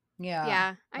 Yeah.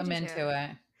 Yeah. I'm into it.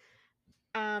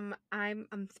 I'm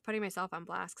putting myself on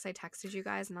blast because I texted you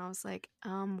guys and I was like,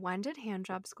 when did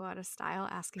handjobs go out of style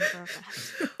asking for a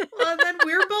friend? Well, then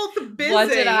we're both busy. What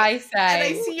did I say? And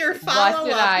I see your follow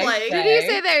up. Did you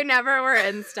say they never were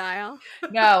in style?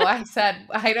 No, I said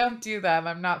I don't do them.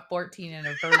 I'm not 14 and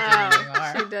a virgin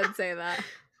anymore. She did say that.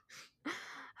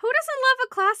 Who doesn't love a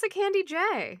classic Candy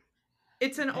J?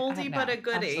 It's an oldie but a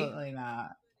goodie. Absolutely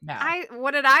not. No.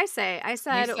 What did I say? I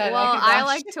said, well, I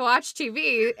like to watch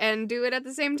TV and do it at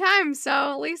the same time, so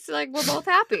at least like we're both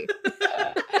happy.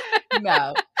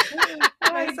 No.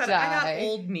 I said I got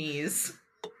old knees.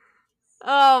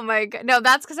 Oh my god. No,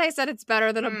 that's because I said it's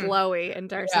better than a blowy, and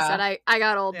Darcy said I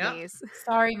got old knees.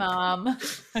 Sorry, Mom.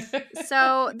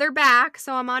 So they're back,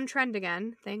 so I'm on trend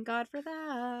again. Thank God for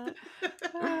that.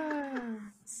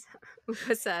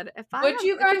 Upa said, would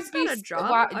you guys be a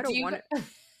job? I don't want it.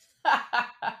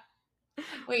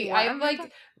 Wait, I'm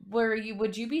like,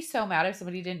 would you be so mad if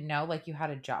somebody didn't know like you had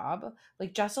a job?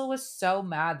 Like Jessel was so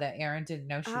mad that Aaron didn't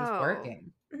know she was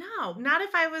working. No, not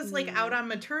if I was like out on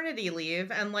maternity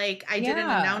leave and like I didn't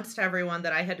announce to everyone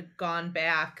that I had gone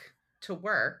back to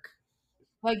work.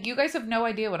 Like you guys have no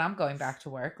idea when I'm going back to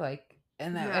work. Like,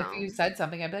 and then if you said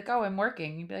something, I'd be like, "Oh, I'm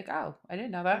working." You'd be like, "Oh, I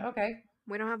didn't know that." Okay.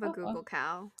 We don't have a Google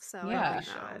Cal, so yeah,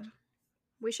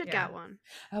 we should get one.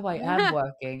 Oh, I am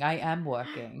working. I am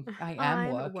working. I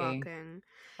am working.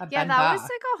 Yeah, that was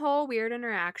like a whole weird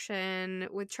interaction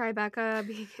with Tribeca.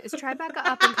 Is Tribeca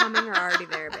up and coming or already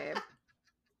there, babe?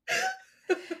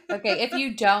 Okay, if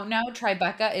you don't know,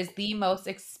 Tribeca is the most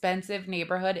expensive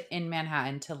neighborhood in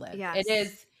Manhattan to live. Yes. It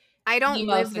is. I don't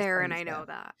live there, and I know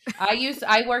that.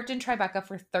 I worked in Tribeca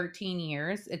for 13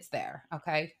 years. It's there,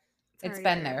 okay? It's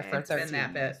been there for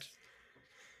 13 years.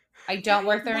 I don't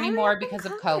work there anymore because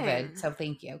of COVID, so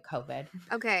thank you, COVID.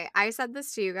 Okay, I said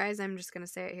this to you guys. I'm just going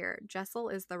to say it here. Jessel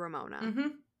is the Ramona. Mm-hmm.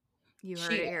 You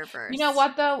heard it here first. You know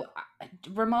what, though?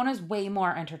 Ramona's way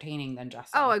more entertaining than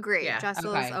Jessel. Oh, agree. Yeah.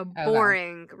 Jessel is a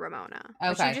boring Ramona.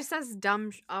 Okay. She just says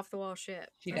dumb, off-the-wall shit.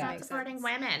 She's not supporting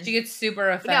women. She gets super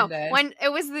offended. No, when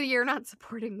it was the You're Not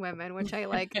Supporting Women, which I,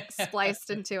 like, spliced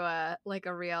into a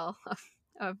reel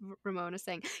of Ramona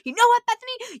saying, you know what,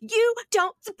 Bethenny? You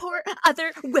don't support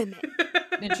other women.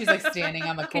 And she's, like, standing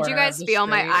on the corner. Could you guys feel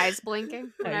my eyes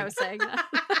blinking when I was saying that?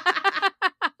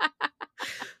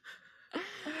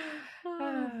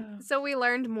 So we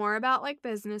learned more about like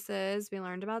businesses. We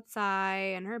learned about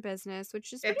Sai and her business,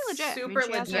 which is pretty legit. Super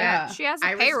legit. She has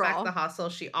a payroll. I respect the hustle.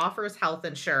 She offers health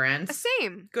insurance.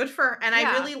 Same. Good for her. And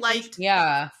I really liked.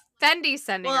 Fendi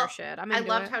sending her shit. I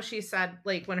loved how she said,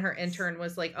 like, when her intern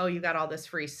was like, "Oh, you got all this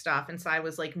free stuff," and Sai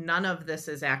was like, "None of this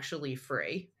is actually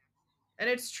free." And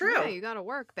it's true. Yeah, you gotta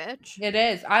work, bitch. It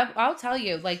is. I'll tell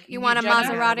you. Like, you want a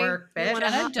Maserati? Work,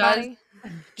 bitch.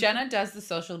 Jenna does the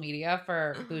social media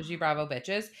for Boujee Bravo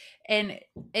Bitches, and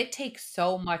it takes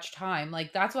so much time.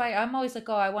 Like, that's why I'm always like,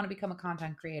 oh, I want to become a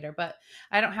content creator, but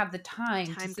I don't have the time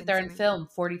to sit there and film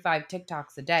 45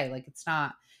 TikToks a day. Like, it's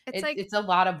not. It's a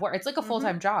lot of work. It's like a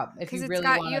full-time job if you really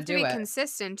want to do it. You have to be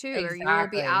consistent too, or you will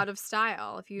be out of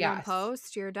style. If you don't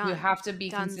post, you're done. You have to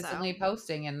be consistently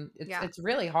posting, and it's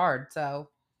really hard. So,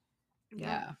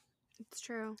 yeah, it's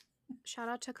true. Shout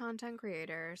out to content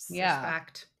creators. Yeah,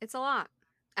 respect. It's a lot.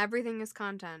 Everything is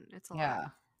content. It's a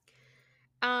lot.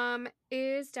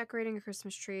 Is decorating a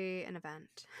Christmas tree an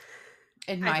event?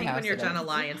 In my house, when you're Jenna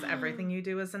Lyons, everything you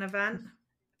do is an event.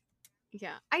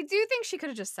 Yeah, I do think she could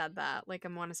have just said that. Like, I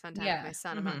want to spend time with my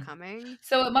son. I'm not coming.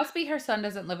 So it must be her son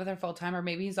doesn't live with her full time, or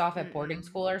maybe he's off at boarding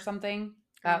school or something.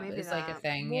 That is like a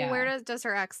thing. Well, where does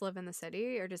her ex live in the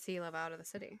city, or does he live out of the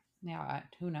city? Yeah,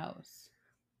 who knows?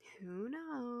 Who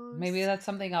knows? Maybe that's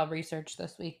something I'll research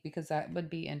this week because that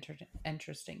would be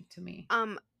interesting to me.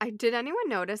 Did anyone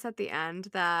notice at the end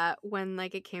that when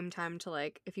like it came time to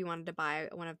like if you wanted to buy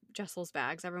one of Jessel's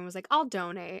bags, everyone was like, "I'll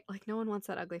donate." Like, no one wants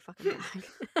that ugly fucking bag.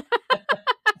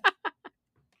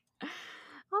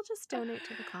 I'll just donate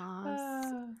to the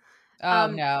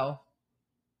cause. No.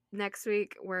 Next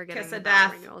week we're getting Kiss of vow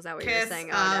death. renewal. Is that what you're saying?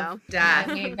 Oh no. Death.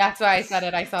 I mean, that's why I said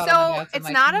it. I saw it. So it's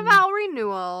not a vow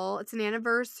renewal. It's an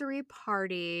anniversary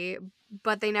party,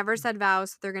 but they never said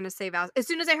vows. So they're gonna say vows. As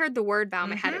soon as I heard the word vow,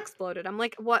 my head exploded. I'm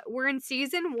like, what? We're in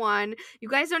season 1. You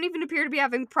guys don't even appear to be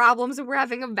having problems, and we're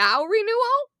having a vow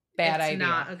renewal. Bad idea.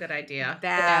 Not a good idea.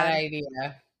 Bad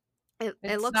idea.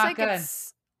 It looks like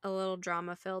it's a little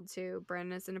drama filled too.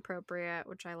 Bryn is inappropriate,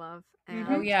 which I love. And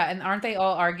oh yeah, and aren't they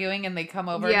all arguing and they come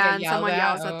over and someone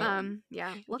yells at them.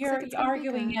 Yeah, looks you're like it's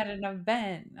arguing at an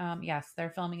event. Yes, they're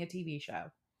filming a TV show.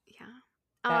 Yeah,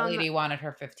 that lady wanted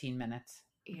her 15 minutes.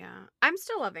 Yeah, I'm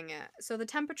still loving it. So the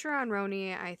temperature on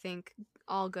Roni, I think,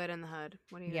 all good in the hood.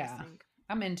 What do you guys think?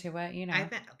 I'm into it. You know,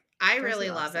 I really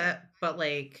love it, but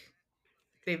like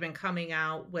they've been coming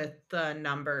out with the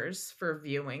numbers for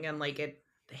viewing, and like it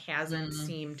hasn't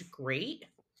seemed great.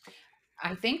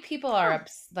 I think people are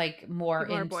like more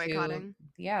into boycotting.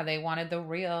 Yeah, they wanted the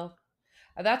real.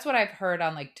 That's what I've heard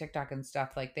on like TikTok and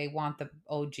stuff. Like they want the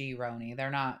OG Roni.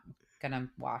 They're not gonna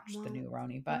watch the new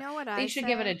Roni, but you know what they should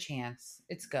give it a chance.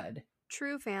 It's good.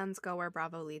 True fans go where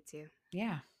Bravo leads you.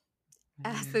 Yeah,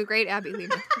 As the great Abby Lee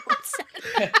Miller once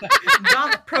said.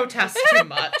 Don't protest too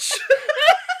much.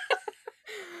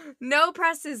 No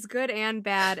press is good and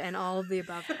bad, and all of the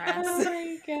above press. Oh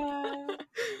my god.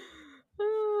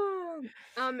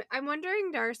 I'm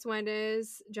wondering, Darce, when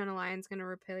is Jenna Lyons going to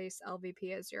replace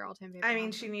LVP as your all-time favorite? I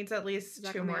mean, she needs at least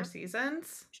 2 more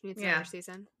seasons. She needs another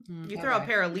season. You throw a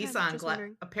pair of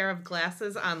a pair of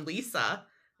glasses on Lisa,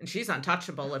 and she's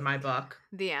untouchable in my book.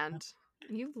 The end.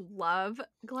 You love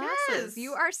glasses. Yes.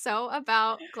 You are so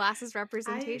about glasses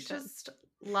representation. I just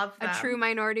love them. A true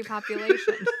minority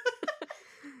population.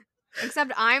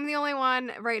 Except I'm the only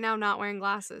one right now not wearing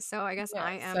glasses, so I guess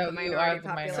I am the minority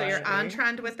population. So you're on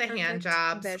trend with the hand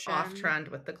jobs, off trend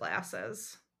with the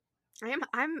glasses.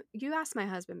 I'm. You asked my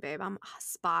husband, babe. I'm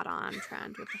spot on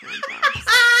trend with the hand jobs.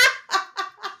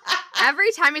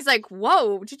 Every time he's like,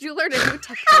 "Whoa, did you learn a new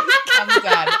technique?" I'm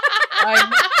dead.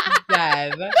 I'm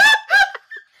dead.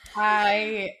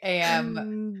 I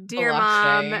am dear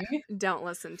blushing. Mom. Don't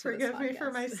listen to Forgive me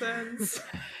for my sins.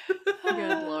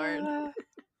 Good Lord.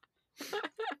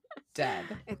 Dead.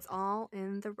 It's all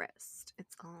in the wrist.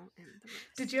 It's all in the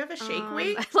wrist. Did you have a shake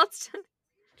weight? Do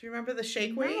you remember the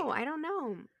shake weight? No, I don't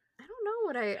know. I don't know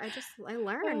what I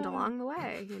learned along the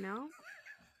way, you know?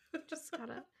 Just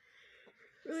gotta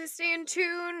really stay in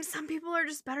tune. Some people are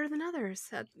just better than others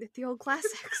at the old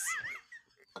classics.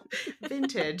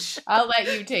 Vintage. I'll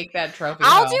let you take that trophy.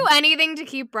 I'll do anything to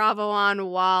keep Bravo on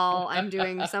while I'm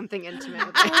doing something intimate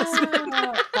with my husband.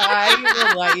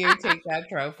 I will let you take that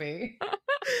trophy.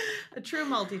 A true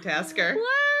multitasker.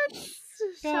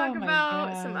 Let's talk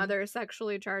about some other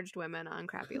sexually charged women on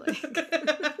Crappie Lake.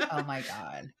 Oh my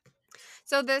god.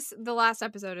 So the last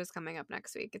episode is coming up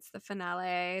next week. It's the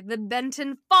finale, the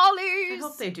Benton Follies. I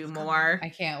hope they do more. I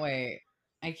can't wait.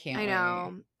 I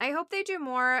know. I hope they do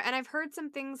more. And I've heard some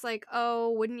things like,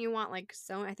 oh, wouldn't you want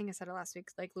I think I said it last week,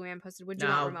 like Luann posted, would you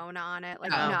want Ramona on it?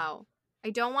 Like, no. I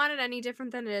don't want it any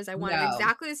different than it is. I want it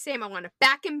exactly the same. I want it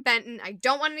back in Benton. I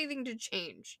don't want anything to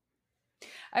change.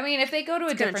 I mean, if they go to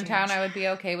a different town, I would be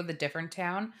okay with a different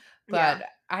town. But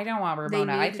I don't want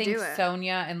Ramona. I think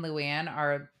Sonja and Luann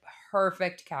are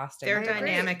perfect casting. Their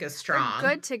dynamic is strong.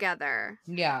 They're good together.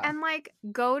 Yeah. And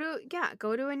go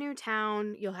to a new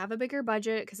town. You'll have a bigger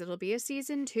budget because it'll be a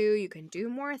season 2. You can do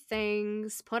more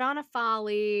things. Put on a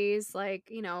Follies.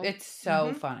 It's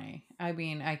so funny. I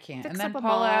mean, I can't. Fix and then up a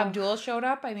Paula mall. Abdul showed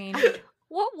up. I mean,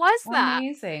 what was that?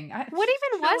 Amazing. What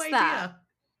even was that?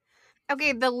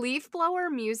 Okay, the leaf blower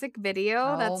music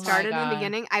video that started in the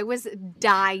beginning, I was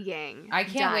dying. I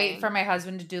can't wait for my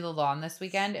husband to do the lawn this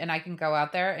weekend, and I can go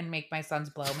out there and make my sons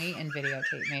blow me and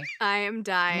videotape me. I am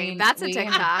dying. That's a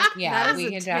TikTok. Yeah, we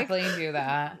can definitely do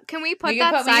that. Can we put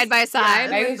that side by side?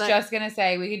 I was just going to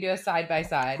say, we could do a side by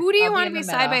side. Who do you want to be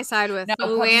side by side with?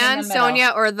 Luann,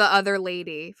 Sonja, or the other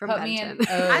lady from Benton?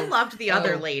 I loved the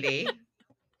other lady.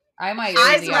 I might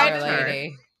be the other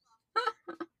lady.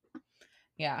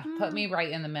 Yeah, put me right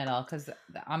in the middle because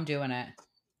I'm doing it.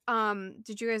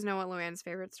 Did you guys know what Luann's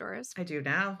favorite store is? I do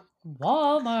now.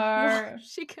 Walmart.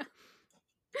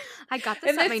 I got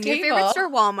this at my new favorite store,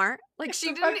 Walmart.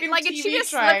 She didn't she just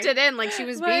slipped it in. She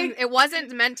was being. It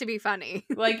wasn't meant to be funny.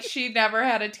 She never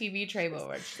had a TV tray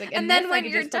before. She's like, and then when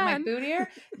you're just done, put my food here,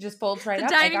 it just folds right the up.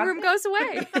 The dining room goes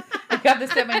away. I got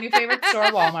this at my new favorite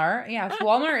store, Walmart. Yeah,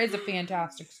 Walmart is a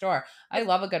fantastic store. I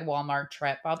love a good Walmart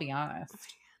trip. I'll be honest.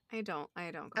 I don't.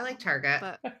 I like Target.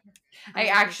 But I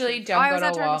actually don't go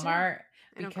to Walmart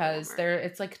because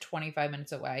it's 25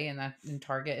 minutes away, and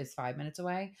Target is 5 minutes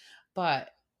away. But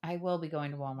I will be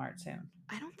going to Walmart soon.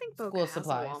 I don't think Boca has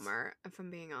supplies. A Walmart, if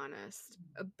I'm being honest.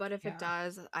 But if it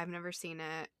does, I've never seen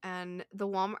it. And the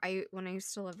Walmart, when I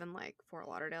used to live in Fort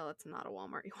Lauderdale, it's not a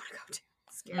Walmart you want to go to.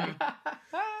 It's scary.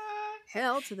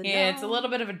 Hell to the no. It's a little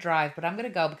bit of a drive, but I'm gonna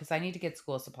go because I need to get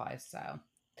school supplies. So.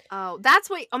 Oh, that's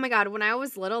what. Oh my God! When I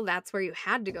was little, that's where you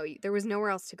had to go. There was nowhere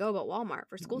else to go but Walmart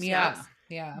for school supplies.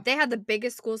 Yeah. They had the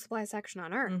biggest school supply section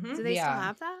on earth. Mm-hmm. Do they still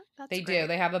have that? They do.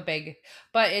 They have a big,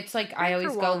 but it's I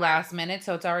always go last minute,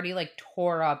 so it's already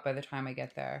tore up by the time I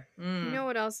get there. You know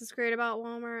what else is great about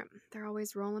Walmart? They're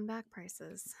always rolling back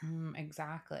prices.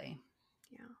 Exactly.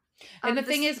 Yeah. And the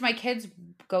thing is, my kids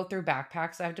go through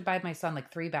backpacks. I have to buy my son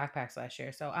 3 backpacks last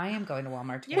year, so I am going to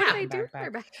Walmart to get they do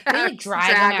backpack. They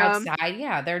drag them outside.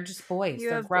 Yeah, they're just boys.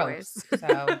 They're gross.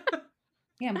 So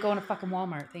yeah, I'm going to fucking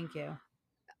Walmart. Thank you.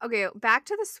 Okay, back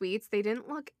to the suites. They didn't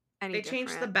look any different. They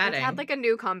changed the bedding. They had a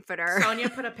new comforter.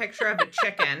 Sonja put a picture of a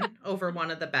chicken over one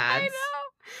of the beds. I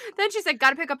know. Then she said,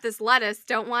 "Gotta pick up this lettuce.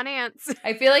 Don't want ants."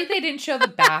 I feel like they didn't show the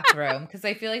bathroom because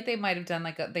I feel like they might have done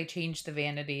they changed the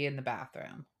vanity in the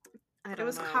bathroom. It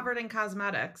was covered in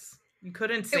cosmetics. You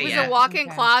couldn't see It was it. a walk-in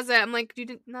closet. I'm like,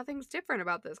 nothing's different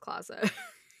about this closet.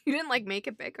 You didn't like make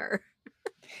it bigger.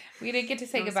 We didn't get to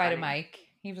say goodbye to Mike.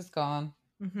 He was gone.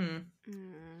 Mm-hmm.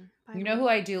 You know who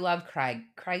I do love? Craig.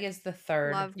 Craig is the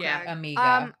third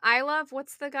amiga. I love,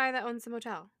 what's the guy that owns the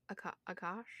motel?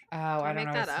 Akash? Oh, I don't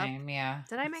know his name. Yeah.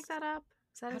 Did I make that up?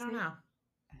 Is that his name? I don't know.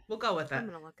 We'll go with it. I'm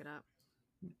gonna look it up.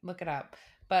 Look it up.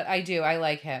 But I do. I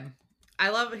like him. I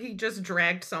love he just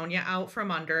dragged Sonja out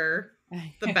from under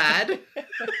the bed.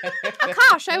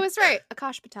 Akash, I was right.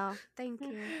 Akash Patel. Thank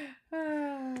you.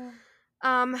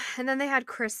 And then they had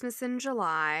Christmas in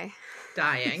July.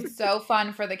 Dying. So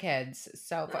fun for the kids.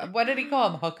 So fun. What did he call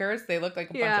them? Hookers? They look like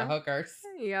a bunch of hookers.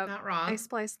 Yep. Not wrong. I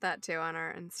spliced that too on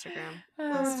our Instagram.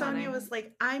 Sonja was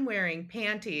like, I'm wearing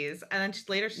panties. And then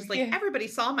later she's like, everybody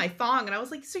saw my thong. And I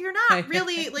was like, so you're not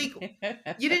really, like,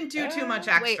 you didn't do too much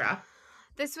extra. Wait.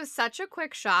 This was such a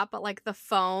quick shot, but like the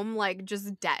foam, like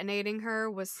just detonating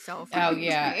her was so funny. Oh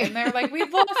yeah, and they're like,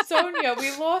 "We've lost Sonja.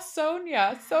 We lost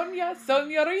Sonja.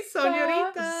 Sonjarita."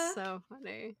 So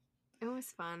funny. It was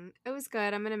fun. It was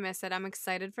good. I'm gonna miss it. I'm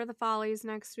excited for the Follies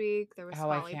next week. There was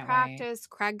Folly practice. Wait.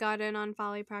 Craig got in on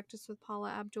Folly practice with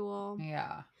Paula Abdul.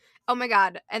 Yeah. Oh my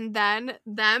god! And then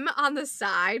them on the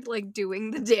side, like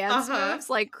doing the dance moves,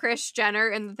 like Kris Jenner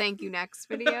in the Thank You Next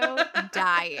video,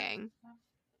 dying.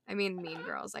 I mean, Mean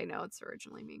Girls. I know it's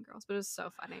originally Mean Girls, but it was so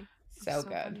funny. So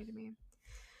good. Funny to me.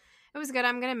 It was good.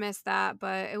 I'm going to miss that,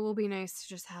 but it will be nice to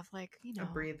just have, like, you know, a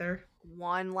breather.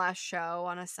 One last show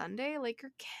on a Sunday. Like,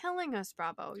 you're killing us,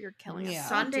 Bravo. You're killing us.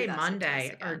 Sunday,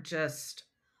 Monday are just,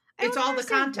 it's all the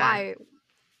content. Why.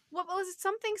 What was it?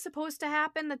 Something supposed to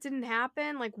happen that didn't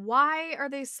happen? Like, why are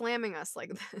they slamming us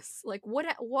like this? Like, what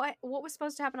was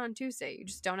supposed to happen on Tuesday? You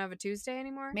just don't have a Tuesday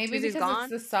anymore? Maybe Tuesday's because gone?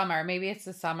 it's the summer. Maybe it's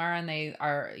the summer and they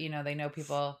are, you know, they know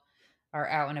people are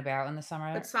out and about in the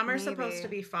summer. But summer's supposed to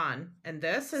be fun. And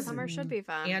this is... Summer should be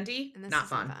fun. Andy, and this not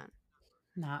fun.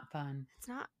 Not fun. It's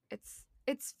not...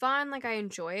 It's fun. Like, I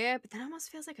enjoy it. But then it almost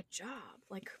feels like a job.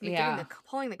 Like,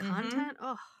 pulling the content.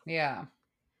 Oh. Yeah.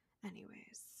 Anyways.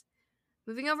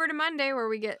 Moving over to Monday, where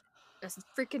we get a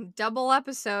freaking double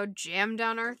episode jammed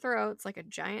down our throats like a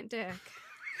giant dick.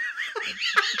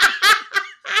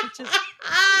 Jenna,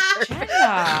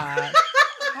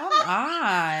 come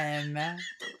on. I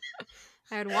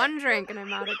had one drink and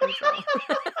I'm out of control.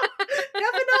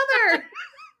 Have another.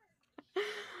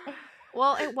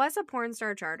 Well, it was a porn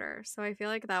star charter, so I feel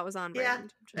like that was on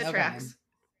brand. Yeah, it tracks.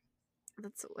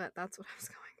 That's what I was going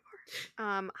for.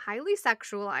 Highly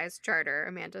sexualized charter,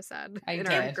 Amanda said in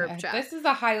our group chat. This is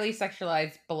a highly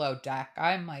sexualized below deck.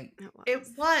 I'm like, it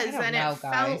was, and it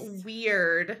felt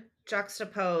weird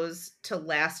juxtaposed to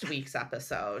last week's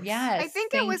episode. Yes, I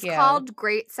think it was called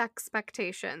Great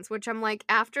Sexpectations, which I'm like,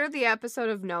 after the episode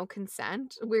of No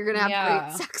Consent, we're gonna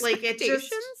have great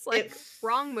sexpectations. Like it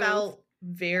wrong move. Felt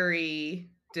very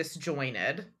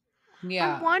disjointed.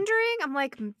 Yeah. I'm wondering,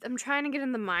 I'm trying to get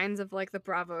in the minds of like the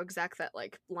Bravo exec that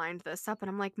like lined this up, and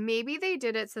I'm like, maybe they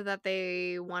did it so that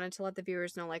they wanted to let the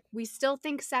viewers know, like, we still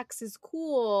think sex is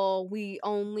cool. We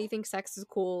only think sex is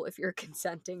cool if you're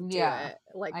consenting to it,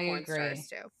 like porn stars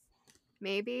do.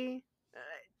 Maybe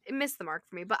it missed the mark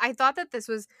for me, but I thought that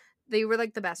they were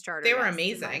like the best charter. They were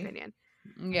amazing, in my opinion.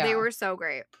 Yeah, they were so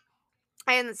great.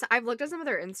 And I've looked at some of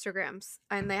their Instagrams,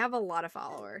 and they have a lot of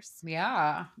followers.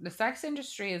 Yeah. The sex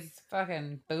industry is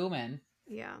fucking booming.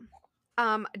 Yeah.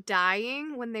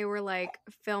 Dying when they were, like,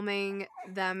 filming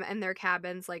them in their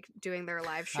cabins, like, doing their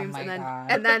live streams,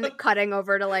 and then cutting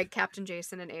over to, like, Captain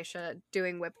Jason and Aisha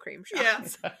doing whipped cream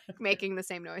shots. Yeah. Making the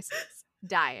same noises.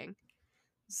 Dying.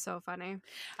 So funny.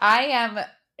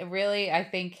 I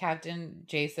think Captain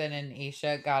Jason and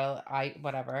Aisha got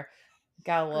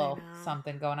a little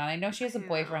something going on. I know she has a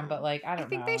boyfriend, but like I don't know. I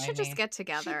think they should just get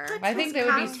together. I think they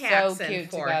would be so cute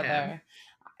together. Him.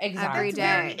 Exactly. Every day.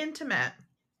 Very intimate.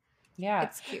 Yeah.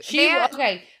 It's cute.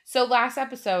 Okay, so last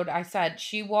episode I said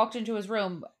she walked into his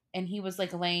room and he was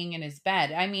like laying in his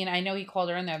bed. I mean, I know he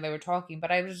called her in there, they were talking,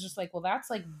 but I was just like, well,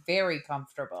 that's like very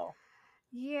comfortable.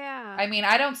 Yeah. I mean,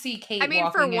 I don't see Kate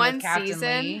walking for in one with Captain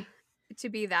season, Lee. To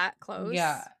be that close.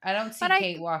 Yeah, I don't see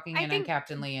Kate walking in and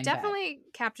Captain Lee in definitely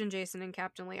bed. Captain Jason and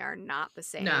Captain Lee are not the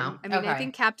same. No. I mean, I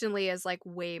think Captain Lee is like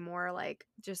way more like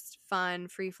just fun,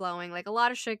 free flowing. Like a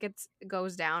lot of shit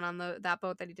goes down on that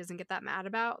boat that he doesn't get that mad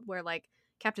about. Where like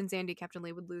Captain Sandy, Captain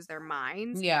Lee would lose their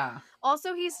minds. Yeah.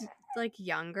 Also, he's like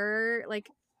younger. Like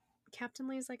Captain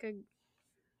Lee's like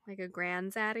a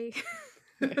granddaddy.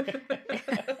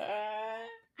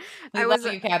 I love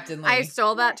you, Captain Lee. I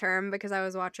stole that term because I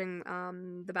was watching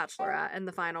The Bachelorette, and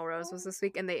the final rose was this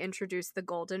week, and they introduced the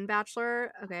Golden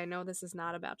Bachelor. Okay, I know this is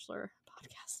not a Bachelor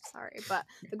podcast. Sorry, but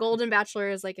the Golden Bachelor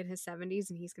is like in his 70s,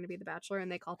 and he's going to be the Bachelor,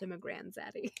 and they called him a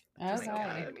granddaddy.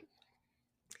 Okay.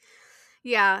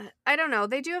 Yeah, I don't know.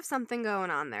 They do have something going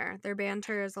on there. Their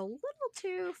banter is a little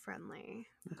too friendly.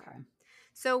 Okay.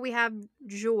 So we have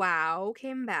João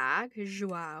came back.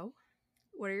 João,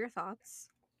 what are your thoughts?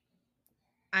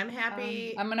 I'm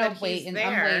happy. I'm gonna wait and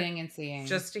I'm waiting and seeing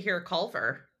just to hear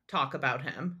Culver talk about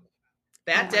him.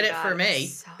 That did it for me.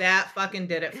 So... That fucking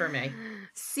did it for me.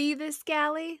 See this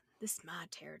galley? This is my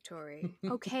territory.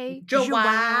 Okay,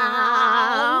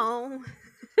 João.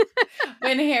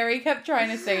 When Harry kept trying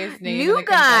to say his name, new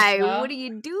guy, what are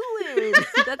you doing?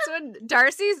 That's when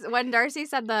Darcy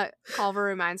said that Culver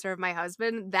reminds her of my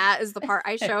husband. That is the part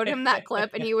I showed him that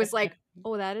clip, and he was like,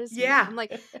 "Oh, that is me." I'm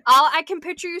like, I can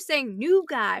picture you saying, "New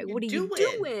guy, what are you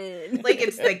doing?" Like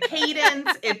it's the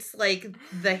cadence, it's like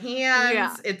the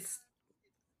hands,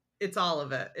 it's all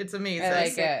of it. It's amazing. I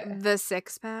like it. The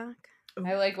six pack.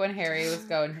 I like when Harry was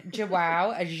going,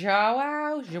 João.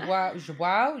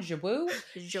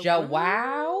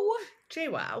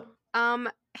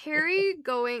 Harry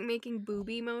making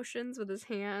booby motions with his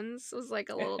hands was like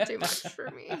a little too much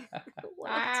for me.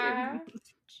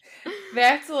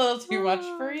 That's a little too much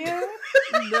for you?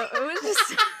 No, it was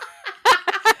just...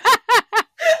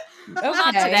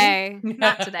 Okay.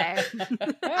 Not today.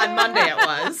 On Monday it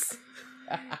was.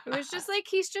 It was just like,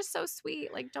 he's just so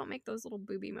sweet. Like, don't make those little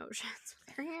booby motions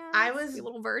with your hands. I was you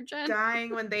little virgin.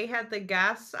 Dying when they had the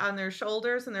guests on their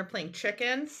shoulders and they're playing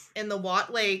chicken in the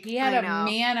Watt Lake. He had a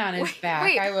man on his back.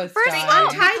 Wait, I was first dying.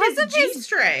 Untied his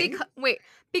G-string.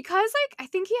 Because like I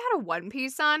think he had a one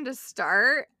piece on to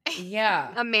start.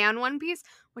 Yeah. A man one piece,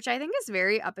 which I think is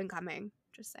very up and coming.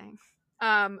 Just saying.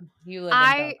 You live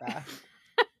in Boca.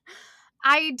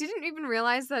 I didn't even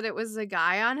realize that it was a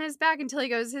guy on his back until he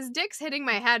goes, his dick's hitting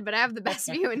my head, but I have the best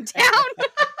view in town.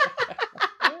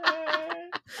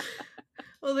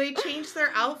 Well, they changed their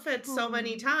outfits so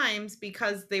many times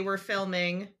because they were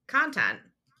filming content.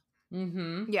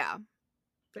 Mm-hmm. Yeah.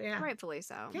 But yeah. Rightfully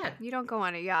so. Yeah. You don't go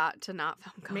on a yacht to not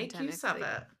film content. Make use of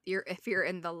it. If you're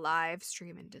in the live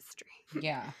stream industry.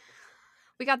 Yeah.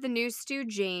 We got the new Stu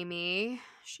Jaimee.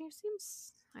 She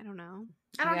seems, I don't know.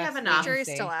 I don't have enough. The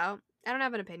jury's still out. I don't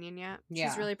have an opinion yet.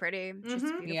 She's really pretty. She's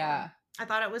beautiful. Yeah. I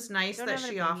thought it was nice that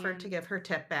she offered to give her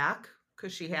tip back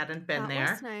because she hadn't been there.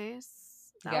 That was nice.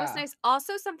 That was nice.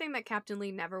 Also, something that Captain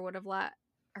Lee never would have let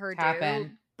her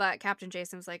do. But Captain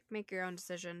Jason was like, make your own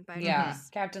decision.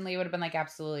 Captain Lee would have been like,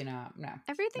 absolutely not. No.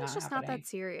 Everything's just not that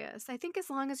serious. I think as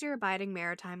long as you're abiding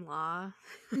maritime law,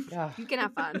 you can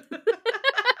have fun.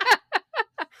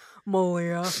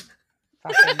 Malia.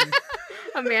 Fucking...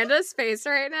 Amanda's face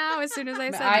right now as soon as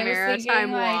I said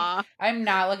maritime law. Like, I'm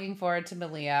not looking forward to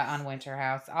Malia on Winter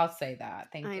House. I'll say that.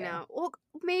 Thank you. I know. Well,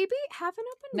 maybe have an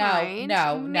open mind.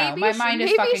 No. My mind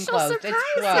is fucking closed. It's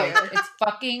closed. It's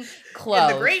fucking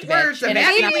closed. In the great words of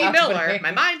Maggie Lee Miller,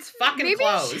 my mind's fucking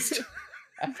closed.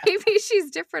 Maybe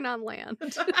she's different on land.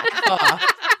 Just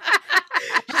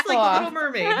like the Little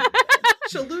Mermaid.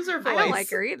 She'll lose her voice. I don't like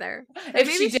her either. If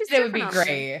she did, it would be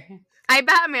great. I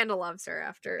bet Amanda loves her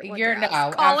after. You're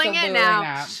calling it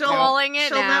now. Calling it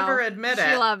she'll now. She'll never admit it.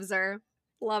 She loves her.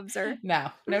 Loves her.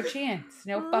 No chance.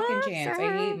 No fucking chance.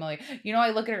 I hate Malia. You know,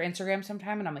 I look at her Instagram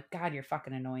sometime and I'm like, God, you're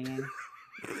fucking annoying.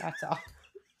 That's all.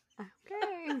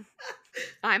 Okay.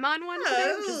 I'm on one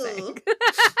today. I'm just saying.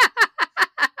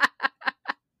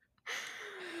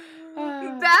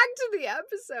 Back to the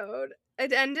episode.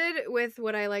 It ended with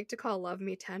what I like to call Love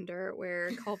Me Tender,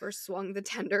 where Culver swung the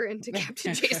tender into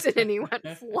Captain Jason and he went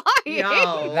flying.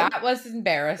 Yo, that was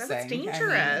embarrassing. That's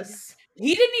dangerous. I mean,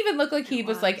 he didn't even look like he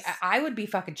was like, I would be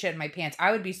fucking shitting my pants.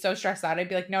 I would be so stressed out. I'd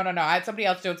be like, no. I had somebody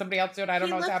else do it. I don't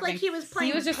know what's happening. He looked like he was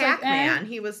playing just Pac-Man.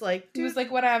 Like, he was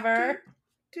like, whatever.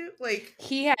 Like,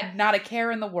 he had not a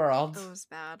care in the world. It was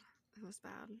bad.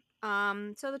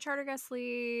 So the charter guests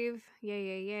leave.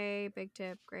 Yay. Big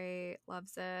tip. Great.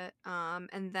 Loves it.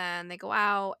 And then they go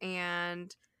out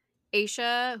and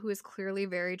Aisha, who is clearly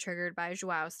very triggered by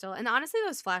João still. And honestly,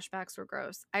 those flashbacks were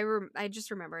gross. I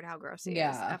just remembered how gross he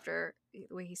is after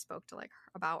the way he spoke to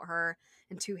about her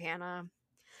and to Hannah.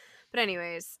 But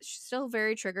anyways, she's still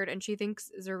very triggered and she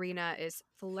thinks Zarina is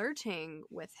flirting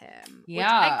with him. Yeah.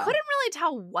 Which I couldn't really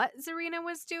tell what Zarina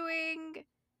was doing.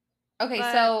 Okay,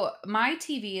 so my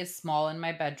TV is small in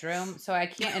my bedroom, so I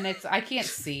can't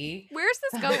see. Where's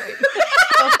this going?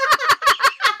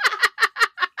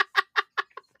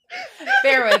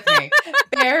 Bear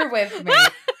with me.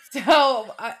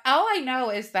 So all I know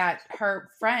is that her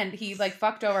friend, he like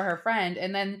fucked over her friend,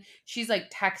 and then she's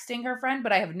like texting her friend,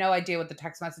 but I have no idea what the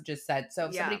text messages said. So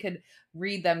if somebody could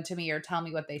read them to me or tell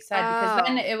me what they said, because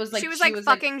then it was like she was like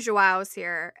fucking Joao's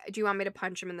here. Do you want me to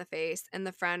punch him in the face? And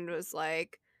the friend was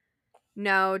like,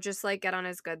 no, just like get on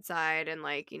his good side and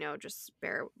like, you know, just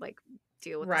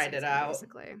deal with Ride it out.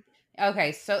 basically.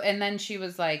 Okay, so and then she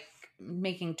was like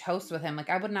making toast with him. Like,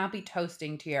 I would not be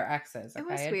toasting to your exes. Okay?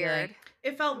 It was I'd weird. Like,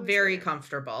 it felt very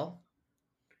comfortable.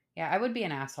 Yeah, I would be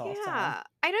an asshole. Yeah, So.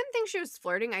 I didn't think she was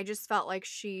flirting. I just felt like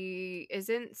she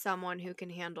isn't someone who can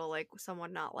handle like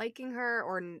someone not liking her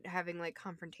or having like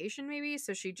confrontation maybe.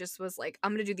 So she just was like,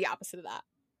 I'm gonna do the opposite of that.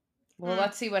 Well,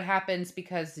 let's see what happens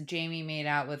because Jaimee made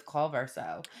out with Culver.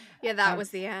 So yeah, that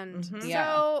was the end. Mm-hmm.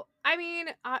 Yeah. So I mean,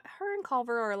 her and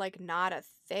Culver are like not a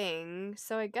thing.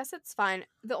 So I guess it's fine.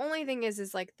 The only thing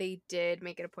is like they did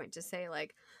make it a point to say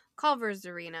like Culver's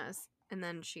Serena's. And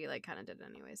then she like kind of did it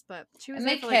anyways, but she was. And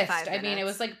they for, kissed. Like, 5 minutes. I mean, it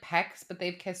was like pecks, but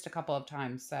they've kissed a couple of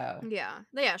times. So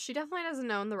yeah, she definitely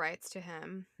doesn't own the rights to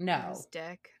him. No, his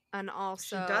dick, and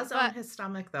also she does own his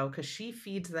stomach though, because she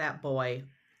feeds that boy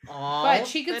all. But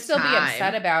she could still time. be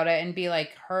upset about it and be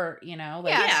like hurt, you know.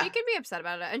 Like, yeah, she could be upset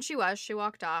about it, and she was. She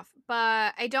walked off,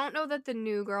 but I don't know that the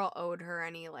new girl owed her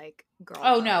any like girl.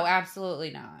 Oh no,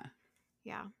 absolutely not.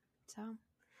 Yeah, so.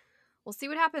 We'll see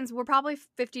what happens. We're probably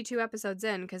 52 episodes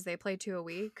in because they play 2 a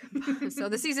week. So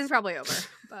the season's probably over.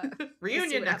 But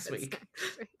reunion next week.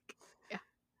 Yeah.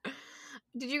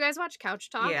 Did you guys watch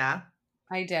Couch Talk? Yeah.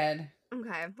 I did.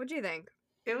 Okay. What do you think?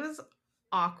 It was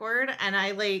awkward and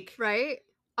I like... Right?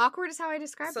 Awkward is how I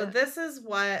described it. So this is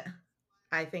what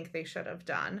I think they should have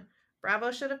done. Bravo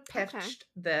should have pitched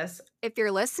this. If you're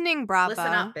listening, Bravo.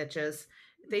 Listen up, bitches.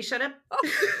 They should have...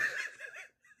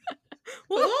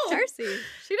 Whoa, Darcy.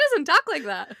 She doesn't talk like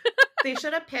that. They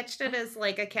should have pitched it as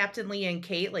like a Captain Lee and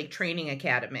Kate like training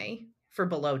academy for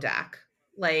Below Deck.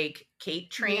 Like Kate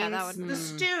trains the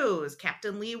stews,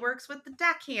 Captain Lee works with the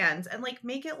deckhands, and like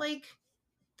make it like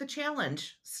the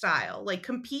challenge style. Like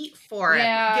compete for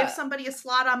it. Give somebody a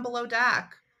slot on Below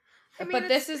Deck. I mean, but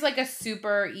this is like a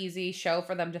super easy show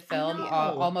for them to film.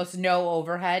 Almost no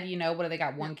overhead. You know, what do they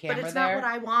got? One camera there. But it's not what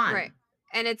I want. Right.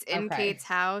 And it's in Kate's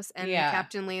house, and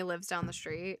Captain Lee lives down the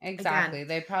street. Exactly. Again,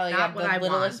 they probably have the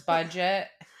littlest budget.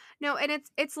 No, and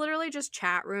it's literally just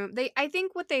chat room. I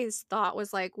think what they thought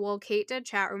was like, well, Kate did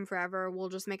chat room forever. We'll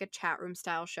just make a chat room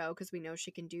style show because we know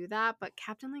she can do that. But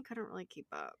Captain Lee couldn't really keep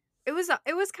up. It was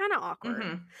kind of awkward.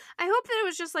 Mm-hmm. I hope that it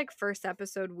was just like first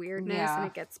episode weirdness and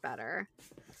it gets better.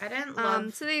 I didn't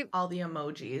love all the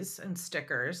emojis and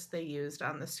stickers they used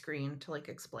on the screen to like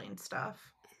explain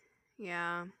stuff.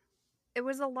 Yeah. It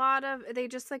was a lot of, they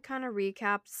just like kind of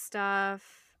recapped stuff.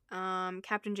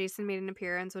 Captain Jason made an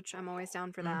appearance, which I'm always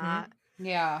down for that.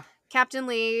 Yeah. Captain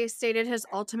Lee stated his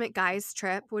ultimate guys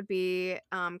trip would be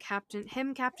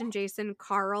Captain Jason,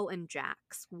 Carl, and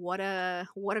Jax. What a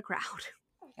crowd.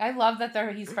 I love that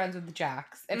he's friends with the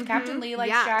Jax. If Captain Lee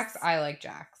likes Jax, I like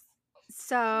Jax.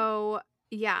 So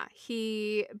yeah,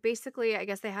 he basically, I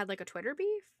guess they had like a Twitter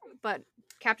beef, but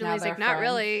Captain Lee's like, not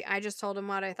really. I just told him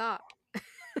what I thought.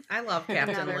 I love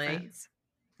Captain Lee. Friends.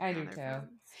 I do too. Friends.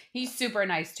 He's super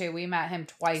nice too. We met him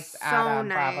twice at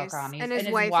BravoCon. And his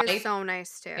wife is so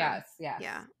nice too. Yes.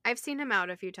 Yeah, I've seen him out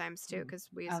a few times too because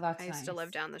I used to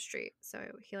live down the street, so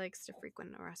he likes to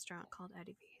frequent a restaurant called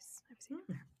Eddie V's. I've seen him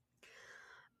there.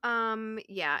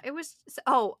 Yeah, it was.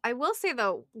 Oh, I will say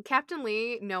though, Captain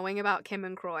Lee knowing about Kim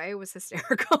and Croy was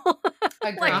hysterical.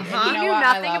 Like he knew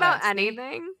nothing about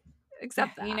anything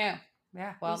except that. You know.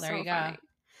 Yeah. Well, there you go. Funny.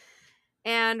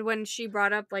 And when she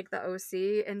brought up like the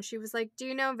OC and she was like, do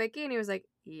you know Vicky? And he was like,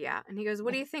 yeah. And he goes,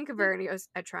 what do you think of her? And he goes,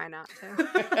 I try not to.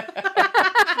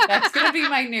 That's going to be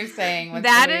my new saying.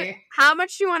 How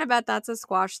much do you want to bet that's a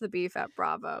squash the beef at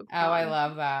Bravo? Oh, I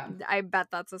love that. I bet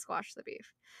that's a squash the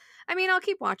beef. I mean, I'll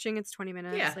keep watching. It's 20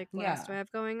 minutes. Yeah. Like, what else do I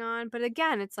have going on? But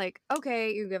again, it's like,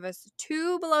 okay, you give us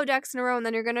 2 Below Decks in a row and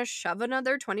then you're going to shove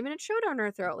another 20-minute show down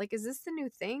our throat. Like, is this the new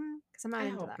thing? Because I'm not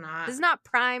into that. Not. This is not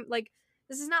prime. Like,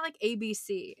 this is not like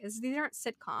ABC. These aren't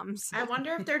sitcoms. I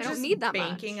wonder if they're just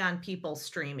banking on people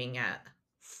streaming it.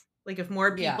 Like if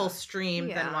more people stream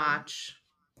than watch.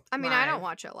 I mean, I don't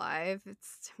watch it live.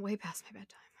 It's way past my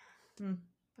bedtime.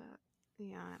 But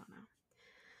yeah, I don't know.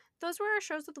 Those were our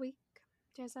shows of the week.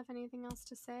 Do you guys have anything else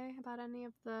to say about any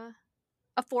of the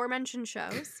aforementioned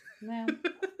shows? No.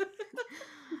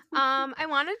 I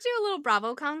want to do a little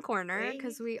BravoCon corner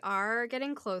because we are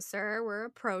getting closer. We're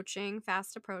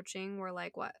fast approaching. We're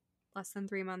like, what, less than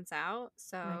 3 months out?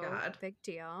 So, oh my God. Big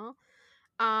deal.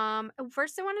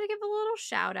 First I wanted to give a little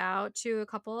shout out to a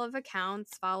couple of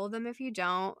accounts. Follow them if you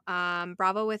don't.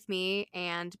 Bravo with Me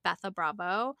and Betha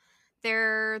Bravo.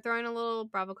 They're throwing a little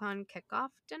BravoCon kickoff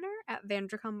dinner at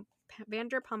Vanderpump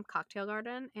Cocktail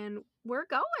Garden, and we're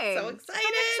going. So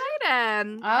excited. Oh,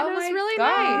 and it was really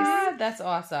God. nice. That's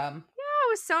awesome. Yeah,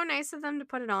 it was so nice of them to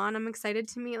put it on. I'm excited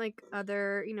to meet like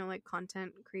other, like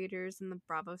content creators in the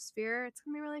Bravo sphere. It's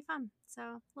gonna be really fun. So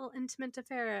a little intimate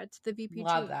affair at the VPG.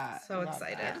 Love that. So Love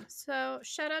excited. that. Yeah. So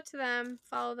shout out to them.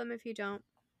 Follow them if you don't.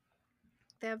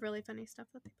 They have really funny stuff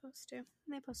that they post too. And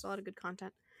they post a lot of good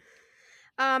content.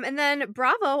 And then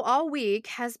Bravo all week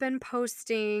has been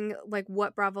posting like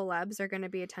what Bravo Lebs are going to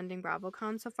be attending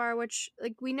BravoCon so far, which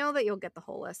like we know that you'll get the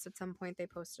whole list at some point. They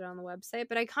posted on the website,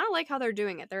 but I kind of like how they're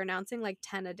doing it. They're announcing like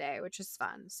 10 a day, which is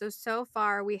fun. So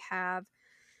far we have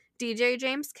DJ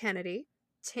James Kennedy,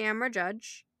 Tamra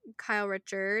Judge, Kyle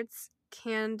Richards,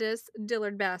 Candace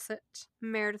Dillard Bassett,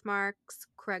 Meredith Marks,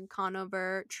 Craig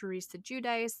Conover, Teresa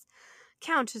Giudice,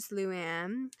 Countess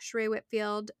Luann, Sheree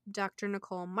Whitfield, Dr.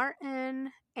 Nicole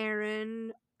Martin,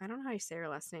 Erin, I don't know how you say her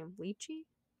last name, Licky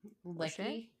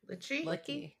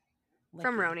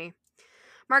from Roni,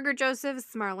 Margaret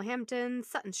Josephs, Marla Hampton,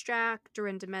 Sutton Strack,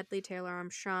 Dorinda Medley, Taylor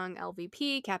Armstrong,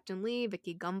 LVP, Captain Lee,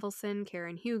 Vicky Gumbelson,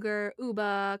 Karen Huger,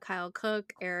 Uba, Kyle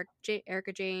Cook,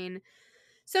 Erica Jane,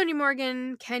 Sonia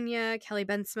Morgan, Kenya, Kelly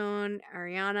Bensimone,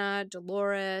 Ariana,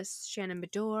 Dolores, Shannon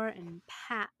Bedore, and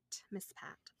Miss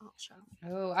Pat also.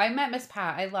 Oh, I met Miss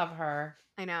Pat. I love her.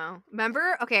 I know.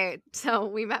 Remember? Okay, so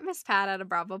we met Miss Pat at a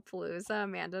Bravopalooza,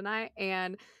 Amanda and I,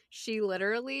 and she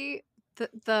literally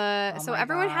so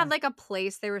everyone had like a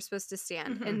place they were supposed to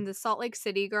stand, and the Salt Lake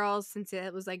City girls, since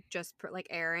it was like just like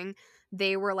airing,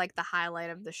 they were like the highlight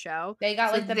of the show. They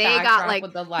got like the backdrop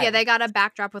with the light. Yeah, they got a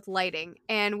backdrop with lighting,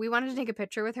 and we wanted to take a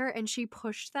picture with her, and she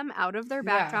pushed them out of their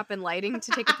backdrop and lighting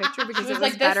to take a picture because it was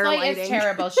like, better this light lighting. Is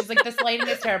terrible. She's like, this lighting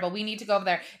is terrible. We need to go over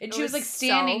there. And she was like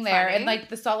standing there, and like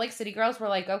the Salt Lake City girls were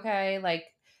like, okay, like,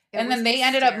 and then they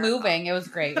ended up moving. It was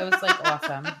great. It was like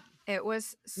awesome. It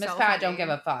was so Miss Pat funny. don't give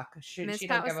a fuck. She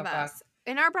don't give a fuck.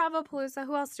 In our Bravopalooza,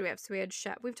 who else do we have? So we had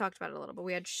Shep. We've talked about it a little, but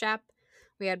we had Shep.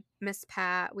 We had Miss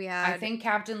Pat. We had. I think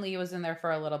Captain Lee was in there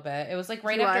for a little bit. It was like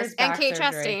right after his back Kate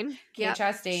surgery. Chastain. Kate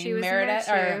Chastain. She was Meredith,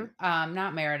 in there too. or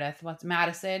not Meredith. What's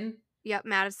Madison? Yep,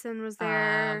 Madison was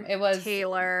there. It was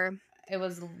Taylor. It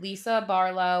was Lisa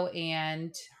Barlow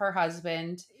and her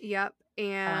husband. Yep.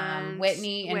 And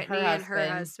Whitney and her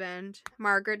husband.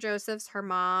 Margaret Josephs, her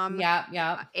mom.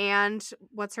 Yep. And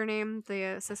what's her name? The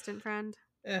assistant friend?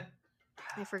 Yeah.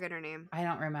 I forget her name. I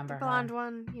don't remember. The blonde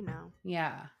one,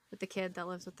 Yeah. With the kid that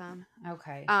lives with them.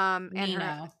 Okay. And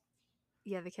Nino.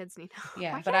 The kid's Nino.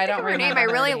 Yeah, but I don't remember her name. I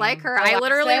really like her. Alexis? I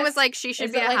literally was like, she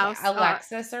should be a house.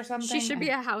 Alexis or something. She should be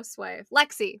a housewife.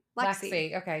 Lexi.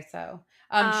 Okay, so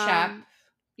Shep.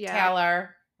 Yeah.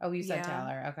 Taylor. Oh, you said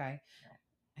Taylor. Okay.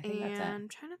 I think that's it. I'm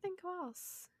trying to think who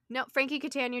else. No, Frankie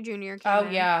Catania Jr.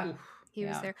 Yeah. He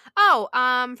was there. Oh,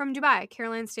 from Dubai.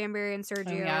 Caroline Stanberry and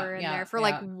Sergio were in there for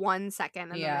like 1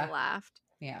 second and then they left.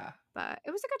 Yeah. But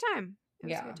it was a good time. It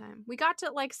was a good time. We got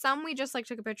to like some we just like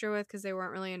took a picture with because they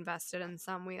weren't really invested, and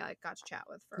some we like got to chat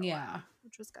with for a while,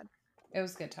 which was good. It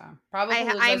was a good time.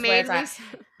 Bravopalooza where it's at.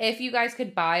 If you guys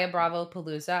could buy a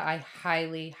Bravopalooza, I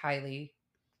highly, highly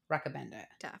recommend it.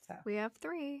 So. We have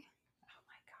 3. Oh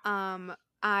my god.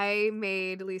 I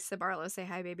made Lisa Barlow say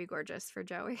hi, baby gorgeous for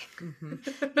Joey.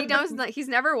 Mm-hmm. He knows that he's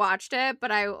never watched it,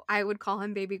 but I would call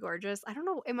him baby gorgeous. I don't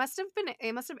know. It must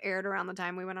have aired around the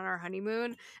time we went on our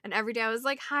honeymoon, and every day I was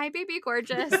like, hi, baby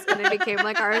gorgeous, and it became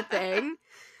like our thing.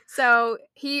 So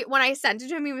when I sent it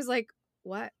to him, he was like,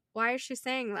 what? Why is she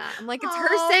saying that? I'm like, it's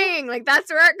her saying, like, that's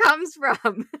where it comes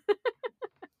from.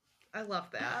 I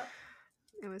love that.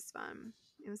 It was fun.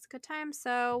 It was a good time.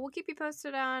 So we'll keep you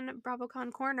posted on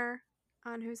BravoCon Corner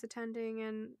on who's attending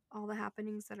and all the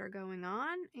happenings that are going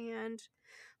on, and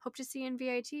hope to see you in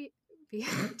VIT.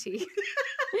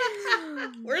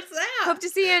 Where's that? Hope to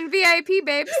see you in VIP,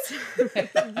 babes.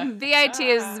 VIT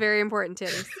is very important,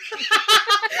 titties.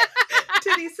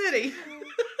 Titty City.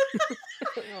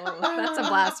 That's a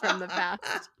blast from the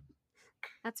past.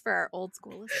 That's for our old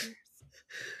school listeners.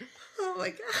 Oh my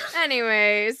gosh.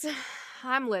 Anyways,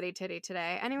 I'm Liddy Titty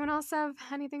today. Anyone else have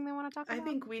anything they want to talk about? I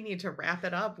think we need to wrap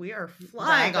it up. We are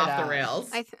flying off the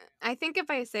rails. I think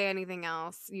if I say anything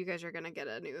else, you guys are going to get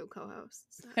a new co-host.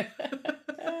 So.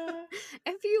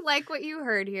 If you like what you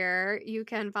heard here, you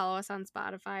can follow us on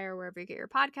Spotify or wherever you get your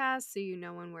podcasts so you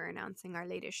know when we're announcing our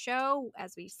latest show.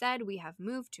 As we said, we have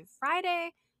moved to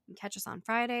Friday, can catch us on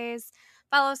Fridays.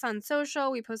 Follow us on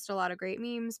social. We post a lot of great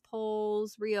memes,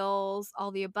 polls, reels,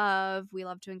 all the above. We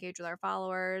love to engage with our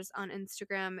followers. On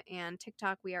Instagram and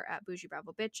TikTok, we are at Boujee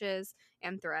Bravo Bitches,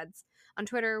 and Threads. On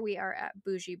Twitter, we are at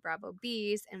Boujee Bravo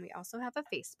Bees, and we also have a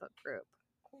Facebook group.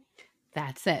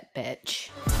 That's it, bitch.